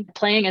playing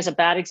as a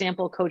bad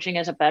example, coaching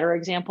as a better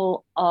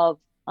example of,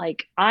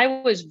 like,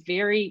 I was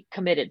very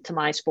committed to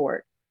my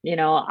sport. You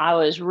know, I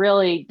was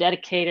really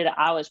dedicated.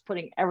 I was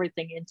putting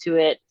everything into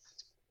it.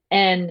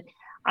 And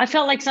I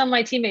felt like some of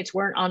my teammates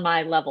weren't on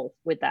my level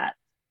with that.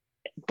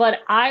 But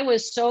I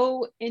was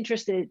so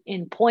interested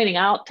in pointing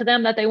out to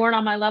them that they weren't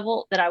on my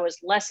level that I was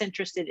less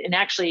interested in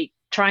actually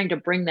trying to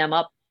bring them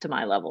up to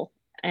my level.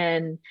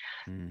 And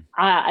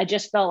I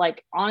just felt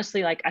like,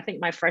 honestly, like, I think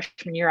my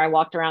freshman year, I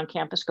walked around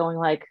campus going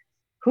like,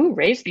 who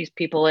raised these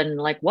people? And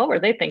like, what were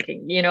they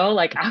thinking? You know,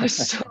 like, I was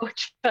so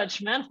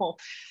judgmental.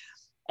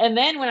 And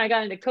then when I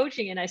got into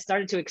coaching and I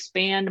started to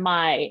expand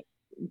my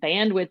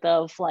bandwidth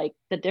of like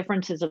the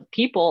differences of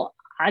people,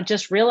 I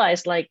just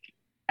realized, like,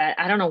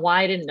 I don't know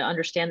why I didn't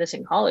understand this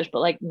in college,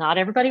 but like, not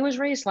everybody was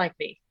raised like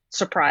me.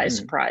 Surprise,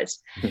 surprise.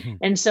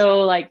 And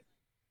so, like,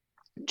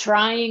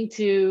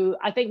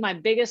 I think my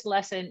biggest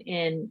lesson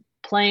in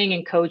playing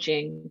and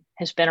coaching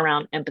has been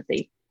around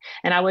empathy.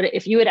 And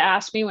if you had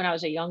asked me when I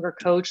was a younger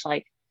coach,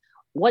 like,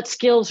 what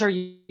skills are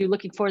you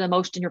looking for the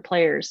most in your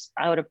players?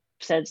 I would have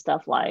said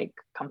stuff like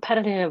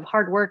competitive,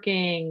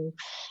 hardworking,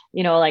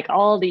 you know, like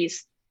all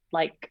these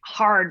like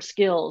hard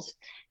skills.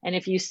 And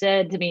if you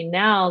said to me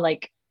now,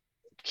 like,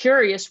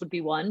 curious would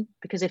be one,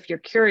 because if you're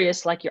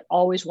curious, like, you're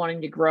always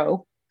wanting to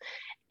grow.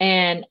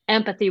 And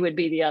empathy would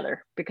be the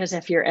other, because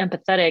if you're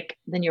empathetic,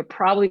 then you're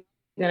probably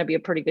going to be a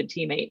pretty good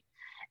teammate.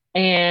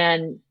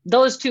 And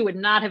those two would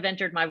not have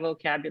entered my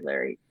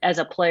vocabulary as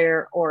a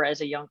player or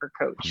as a younger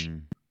coach.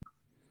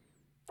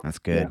 That's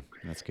good. Yeah.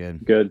 That's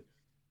good. Good.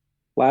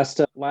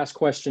 Last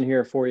question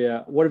here for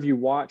you. What have you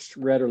watched,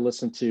 read, or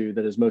listened to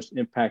that has most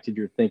impacted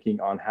your thinking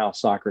on how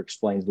soccer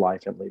explains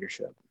life and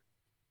leadership?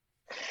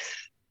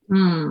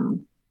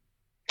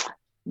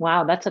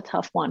 Wow, that's a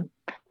tough one.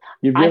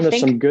 You've given us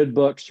some good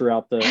books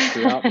throughout this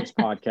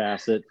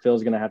podcast that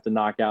Phil's going to have to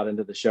knock out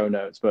into the show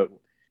notes. But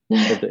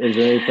is there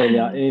anything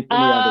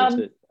others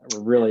that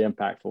were really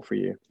impactful for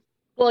you?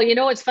 Well, you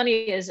know, what's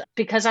funny is,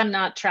 because I'm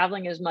not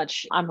traveling as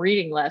much, I'm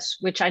reading less,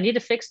 which I need to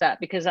fix that,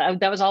 because that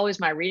was always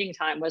my reading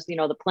time, was, you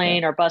know, the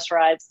plane or bus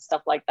rides and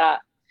stuff like that.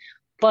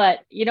 But,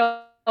 you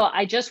know,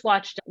 I just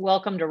watched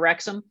Welcome to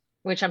Wrexham,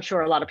 which I'm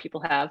sure a lot of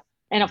people have.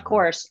 And of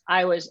course,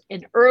 I was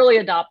an early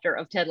adopter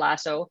of Ted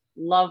Lasso.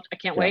 Loved, I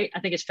can't wait. I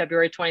think it's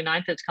February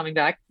 29th. It's coming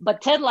back.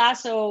 But Ted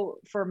Lasso,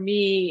 for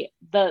me,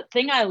 the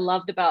thing I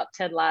loved about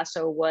Ted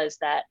Lasso was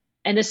that,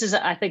 and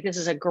I think this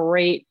is a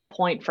great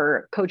point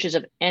for coaches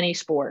of any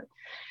sport,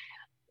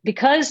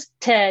 because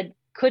Ted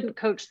couldn't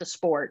coach the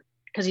sport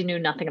because he knew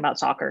nothing about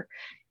soccer.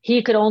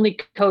 He could only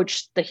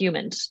coach the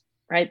humans,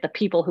 right? The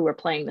people who were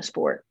playing the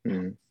sport.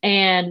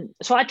 And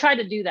so I tried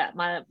to do that.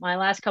 My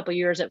last couple of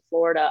years at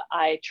Florida,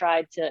 I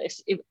tried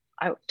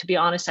to be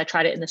honest, I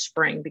tried it in the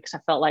spring because I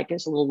felt like it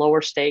was a little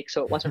lower stakes,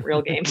 so it wasn't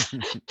real games.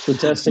 The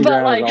testing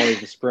ground is always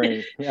the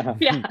spring.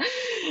 Yeah.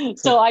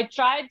 So I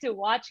tried to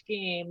watch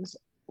games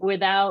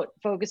without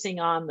focusing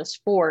on the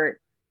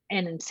sport,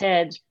 and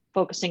instead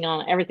focusing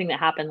on everything that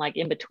happened, like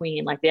in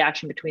between, like the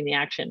action between the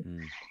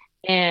action.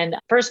 And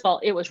first of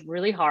all, it was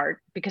really hard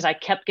because I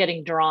kept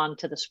getting drawn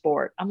to the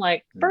sport. I'm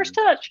like, first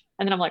touch.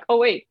 And then I'm like, oh,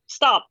 wait,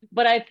 stop.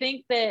 But I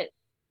think that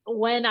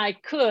when I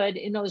could,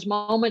 in those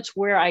moments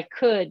where I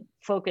could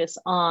focus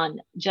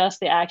on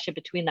just the action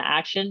between the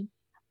action,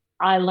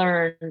 I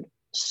learned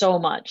so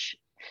much.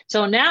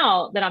 So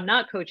now that I'm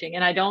not coaching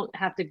and I don't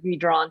have to be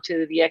drawn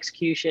to the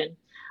execution,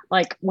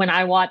 like when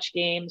I watch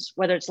games,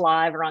 whether it's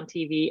live or on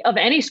TV of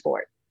any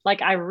sport,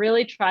 like I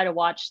really try to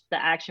watch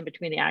the action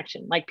between the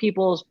action, like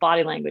people's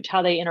body language,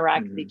 how they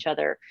interact with each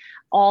other,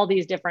 all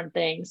these different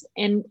things.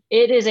 And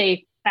it is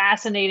a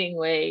fascinating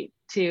way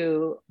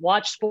to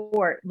watch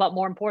sport, but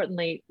more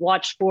importantly,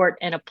 watch sport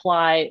and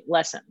apply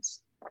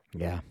lessons.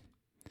 Yeah.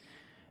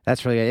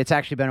 That's really good. It's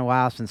actually been a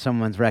while since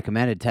someone's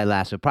recommended Ted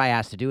Lasso. Probably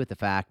has to do with the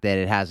fact that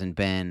it hasn't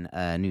been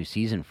a new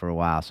season for a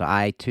while. So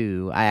I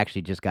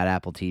actually just got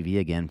Apple TV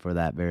again for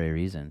that very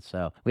reason.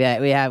 So we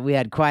had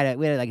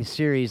like a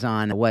series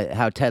on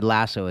how Ted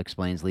Lasso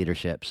explains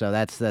leadership. So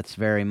that's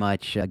very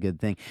much a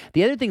good thing.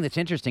 The other thing that's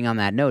interesting on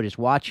that note is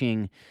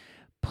watching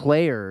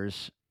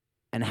players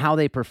and how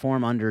they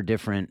perform under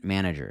different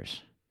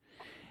managers.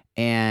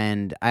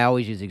 And I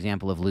always use the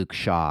example of Luke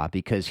Shaw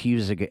because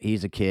he's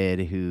a kid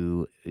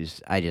who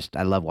is I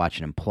love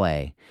watching him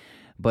play.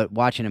 But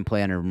watching him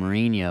play under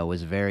Mourinho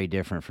was very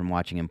different from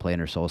watching him play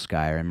under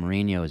Solskjaer. And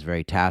Mourinho is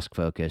very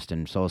task-focused,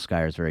 and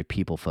Solskjaer is very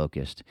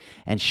people-focused.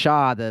 And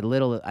Shaw,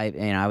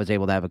 I was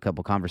able to have a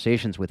couple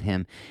conversations with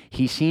him.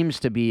 He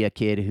seems to be a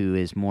kid who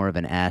is more of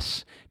an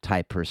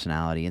S-type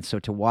personality. And so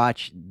to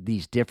watch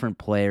these different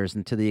players,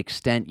 and to the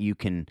extent you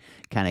can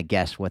kind of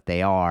guess what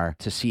they are,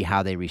 to see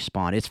how they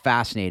respond, it's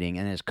fascinating.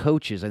 And as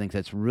coaches, I think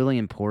that's really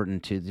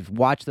important to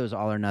watch those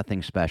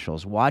all-or-nothing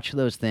specials. Watch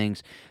those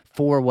things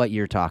for what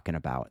you're talking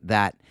about,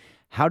 that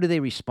how do they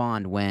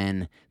respond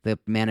when the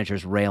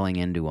manager's railing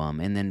into them?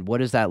 And then what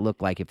does that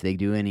look like if they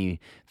do any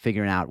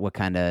figuring out what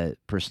kind of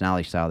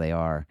personality style they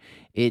are?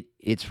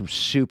 It's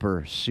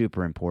super,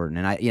 super important.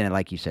 And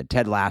like you said,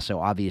 Ted Lasso,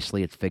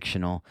 obviously it's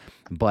fictional,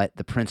 but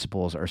the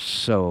principles are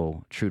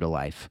so true to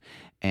life.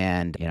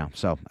 And,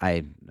 so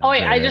I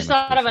just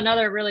thought of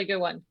another really good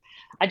one.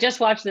 I just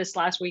watched this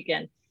last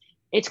weekend.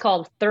 It's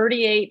called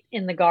 38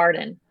 in the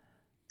Garden.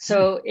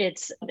 So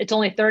it's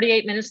only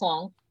 38 minutes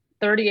long,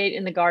 38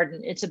 in the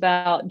Garden. It's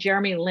about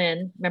Jeremy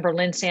Lin. Remember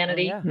Lin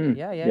Sanity? Oh,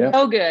 yeah.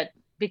 So good,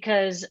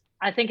 because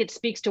I think it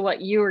speaks to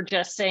what you were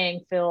just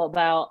saying, Phil,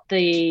 about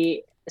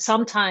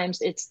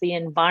sometimes it's the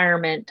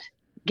environment,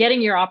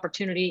 getting your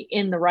opportunity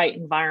in the right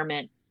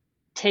environment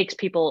takes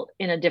people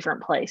in a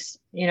different place,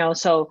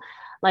 so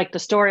like the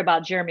story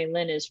about Jeremy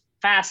Lin is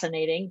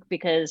fascinating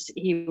because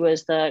he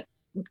was the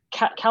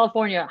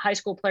California High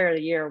School Player of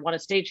the Year, won a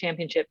state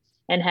championship,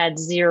 and had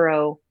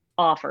 0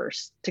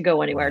 offers to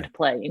go anywhere to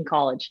play in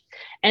college.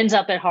 Ends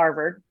up at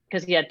Harvard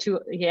because he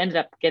ended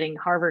up getting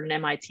Harvard and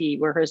MIT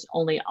were his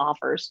only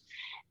offers.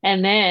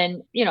 And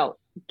then,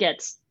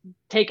 gets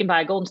taken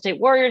by Golden State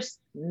Warriors,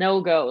 no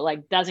go,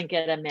 like doesn't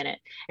get a minute.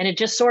 And it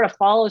just sort of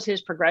follows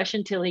his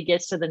progression till he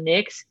gets to the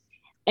Knicks.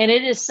 And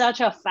it is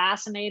such a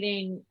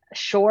fascinating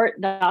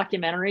short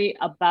documentary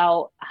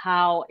about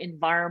how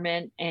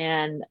environment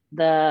and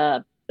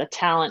the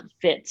talent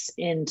fits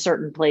in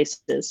certain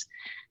places.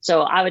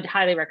 So I would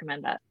highly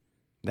recommend that.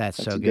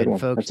 That's so good,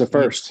 folks. That's a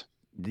first.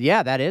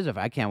 Yeah, that is.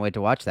 I can't wait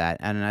to watch that.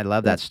 And I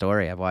love that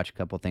story. I've watched a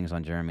couple things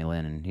on Jeremy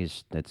Lin, and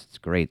it's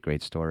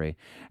great story.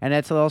 And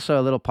it's also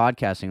a little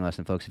podcasting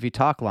lesson, folks. If you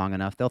talk long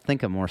enough, they'll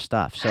think of more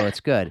stuff. So it's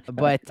good.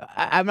 But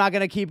I'm not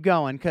going to keep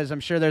going because I'm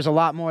sure there's a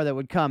lot more that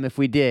would come if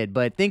we did.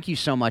 But thank you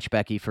so much,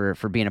 Becky, for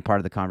being a part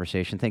of the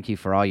conversation. Thank you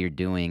for all you're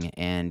doing,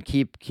 and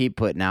keep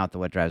putting out the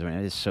What Drives Winning.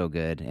 It is so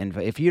good. And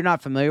if you're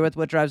not familiar with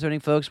What Drives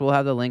Winning, folks, we'll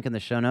have the link in the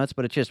show notes,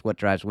 but it's just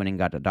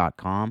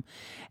whatdriveswinning.com.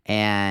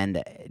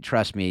 And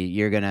trust me,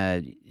 you're going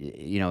to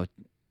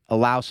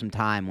allow some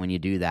time when you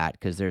do that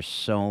because there's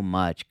so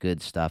much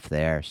good stuff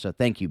there. So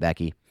thank you,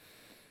 Becky.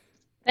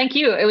 Thank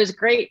you. It was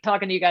great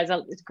talking to you guys.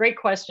 It's great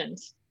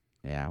questions.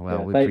 Yeah,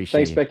 well, we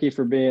appreciate Thanks, Becky,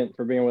 for being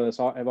with us.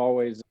 I've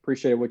always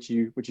appreciated what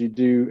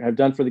you have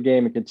done for the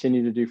game and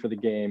continue to do for the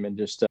game, and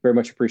just very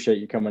much appreciate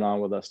you coming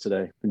on with us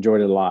today.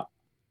 Enjoyed it a lot.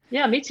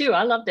 Yeah, me too.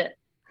 I loved it.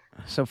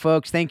 So,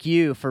 folks, thank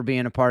you for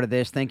being a part of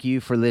this. Thank you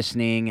for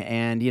listening.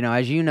 And,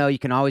 as you know, you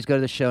can always go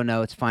to the show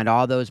notes, find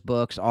all those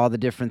books, all the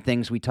different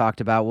things we talked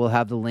about. We'll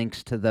have the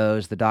links to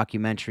those, the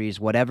documentaries,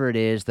 whatever it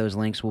is, those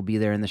links will be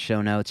there in the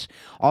show notes.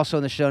 Also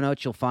in the show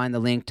notes, you'll find the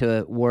link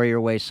to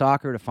Warrior Way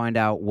Soccer to find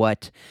out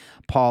what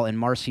Paul and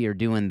Marcy are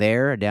doing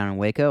there down in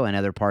Waco and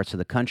other parts of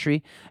the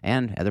country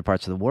and other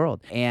parts of the world.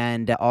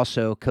 And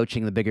also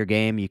Coaching the Bigger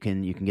Game. You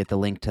can get the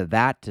link to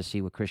that to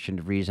see what Christian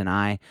DeVries and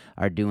I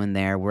are doing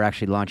there. We're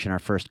actually launching our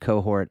first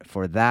cohort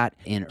for that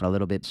in a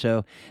little bit.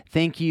 So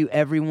thank you,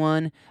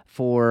 everyone,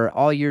 for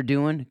all you're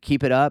doing.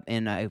 Keep it up.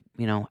 And,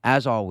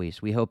 as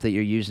always, we hope that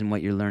you're using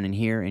what you're learning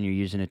here and you're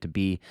using it to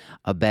be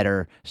a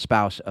better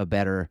spouse, a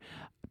better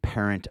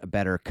parent, a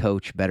better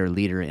coach, better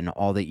leader in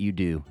all that you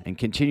do. And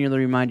continually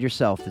remind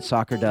yourself that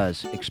soccer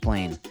does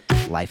explain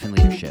life and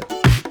leadership.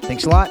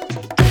 Thanks a lot.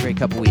 Have a great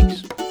couple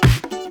weeks.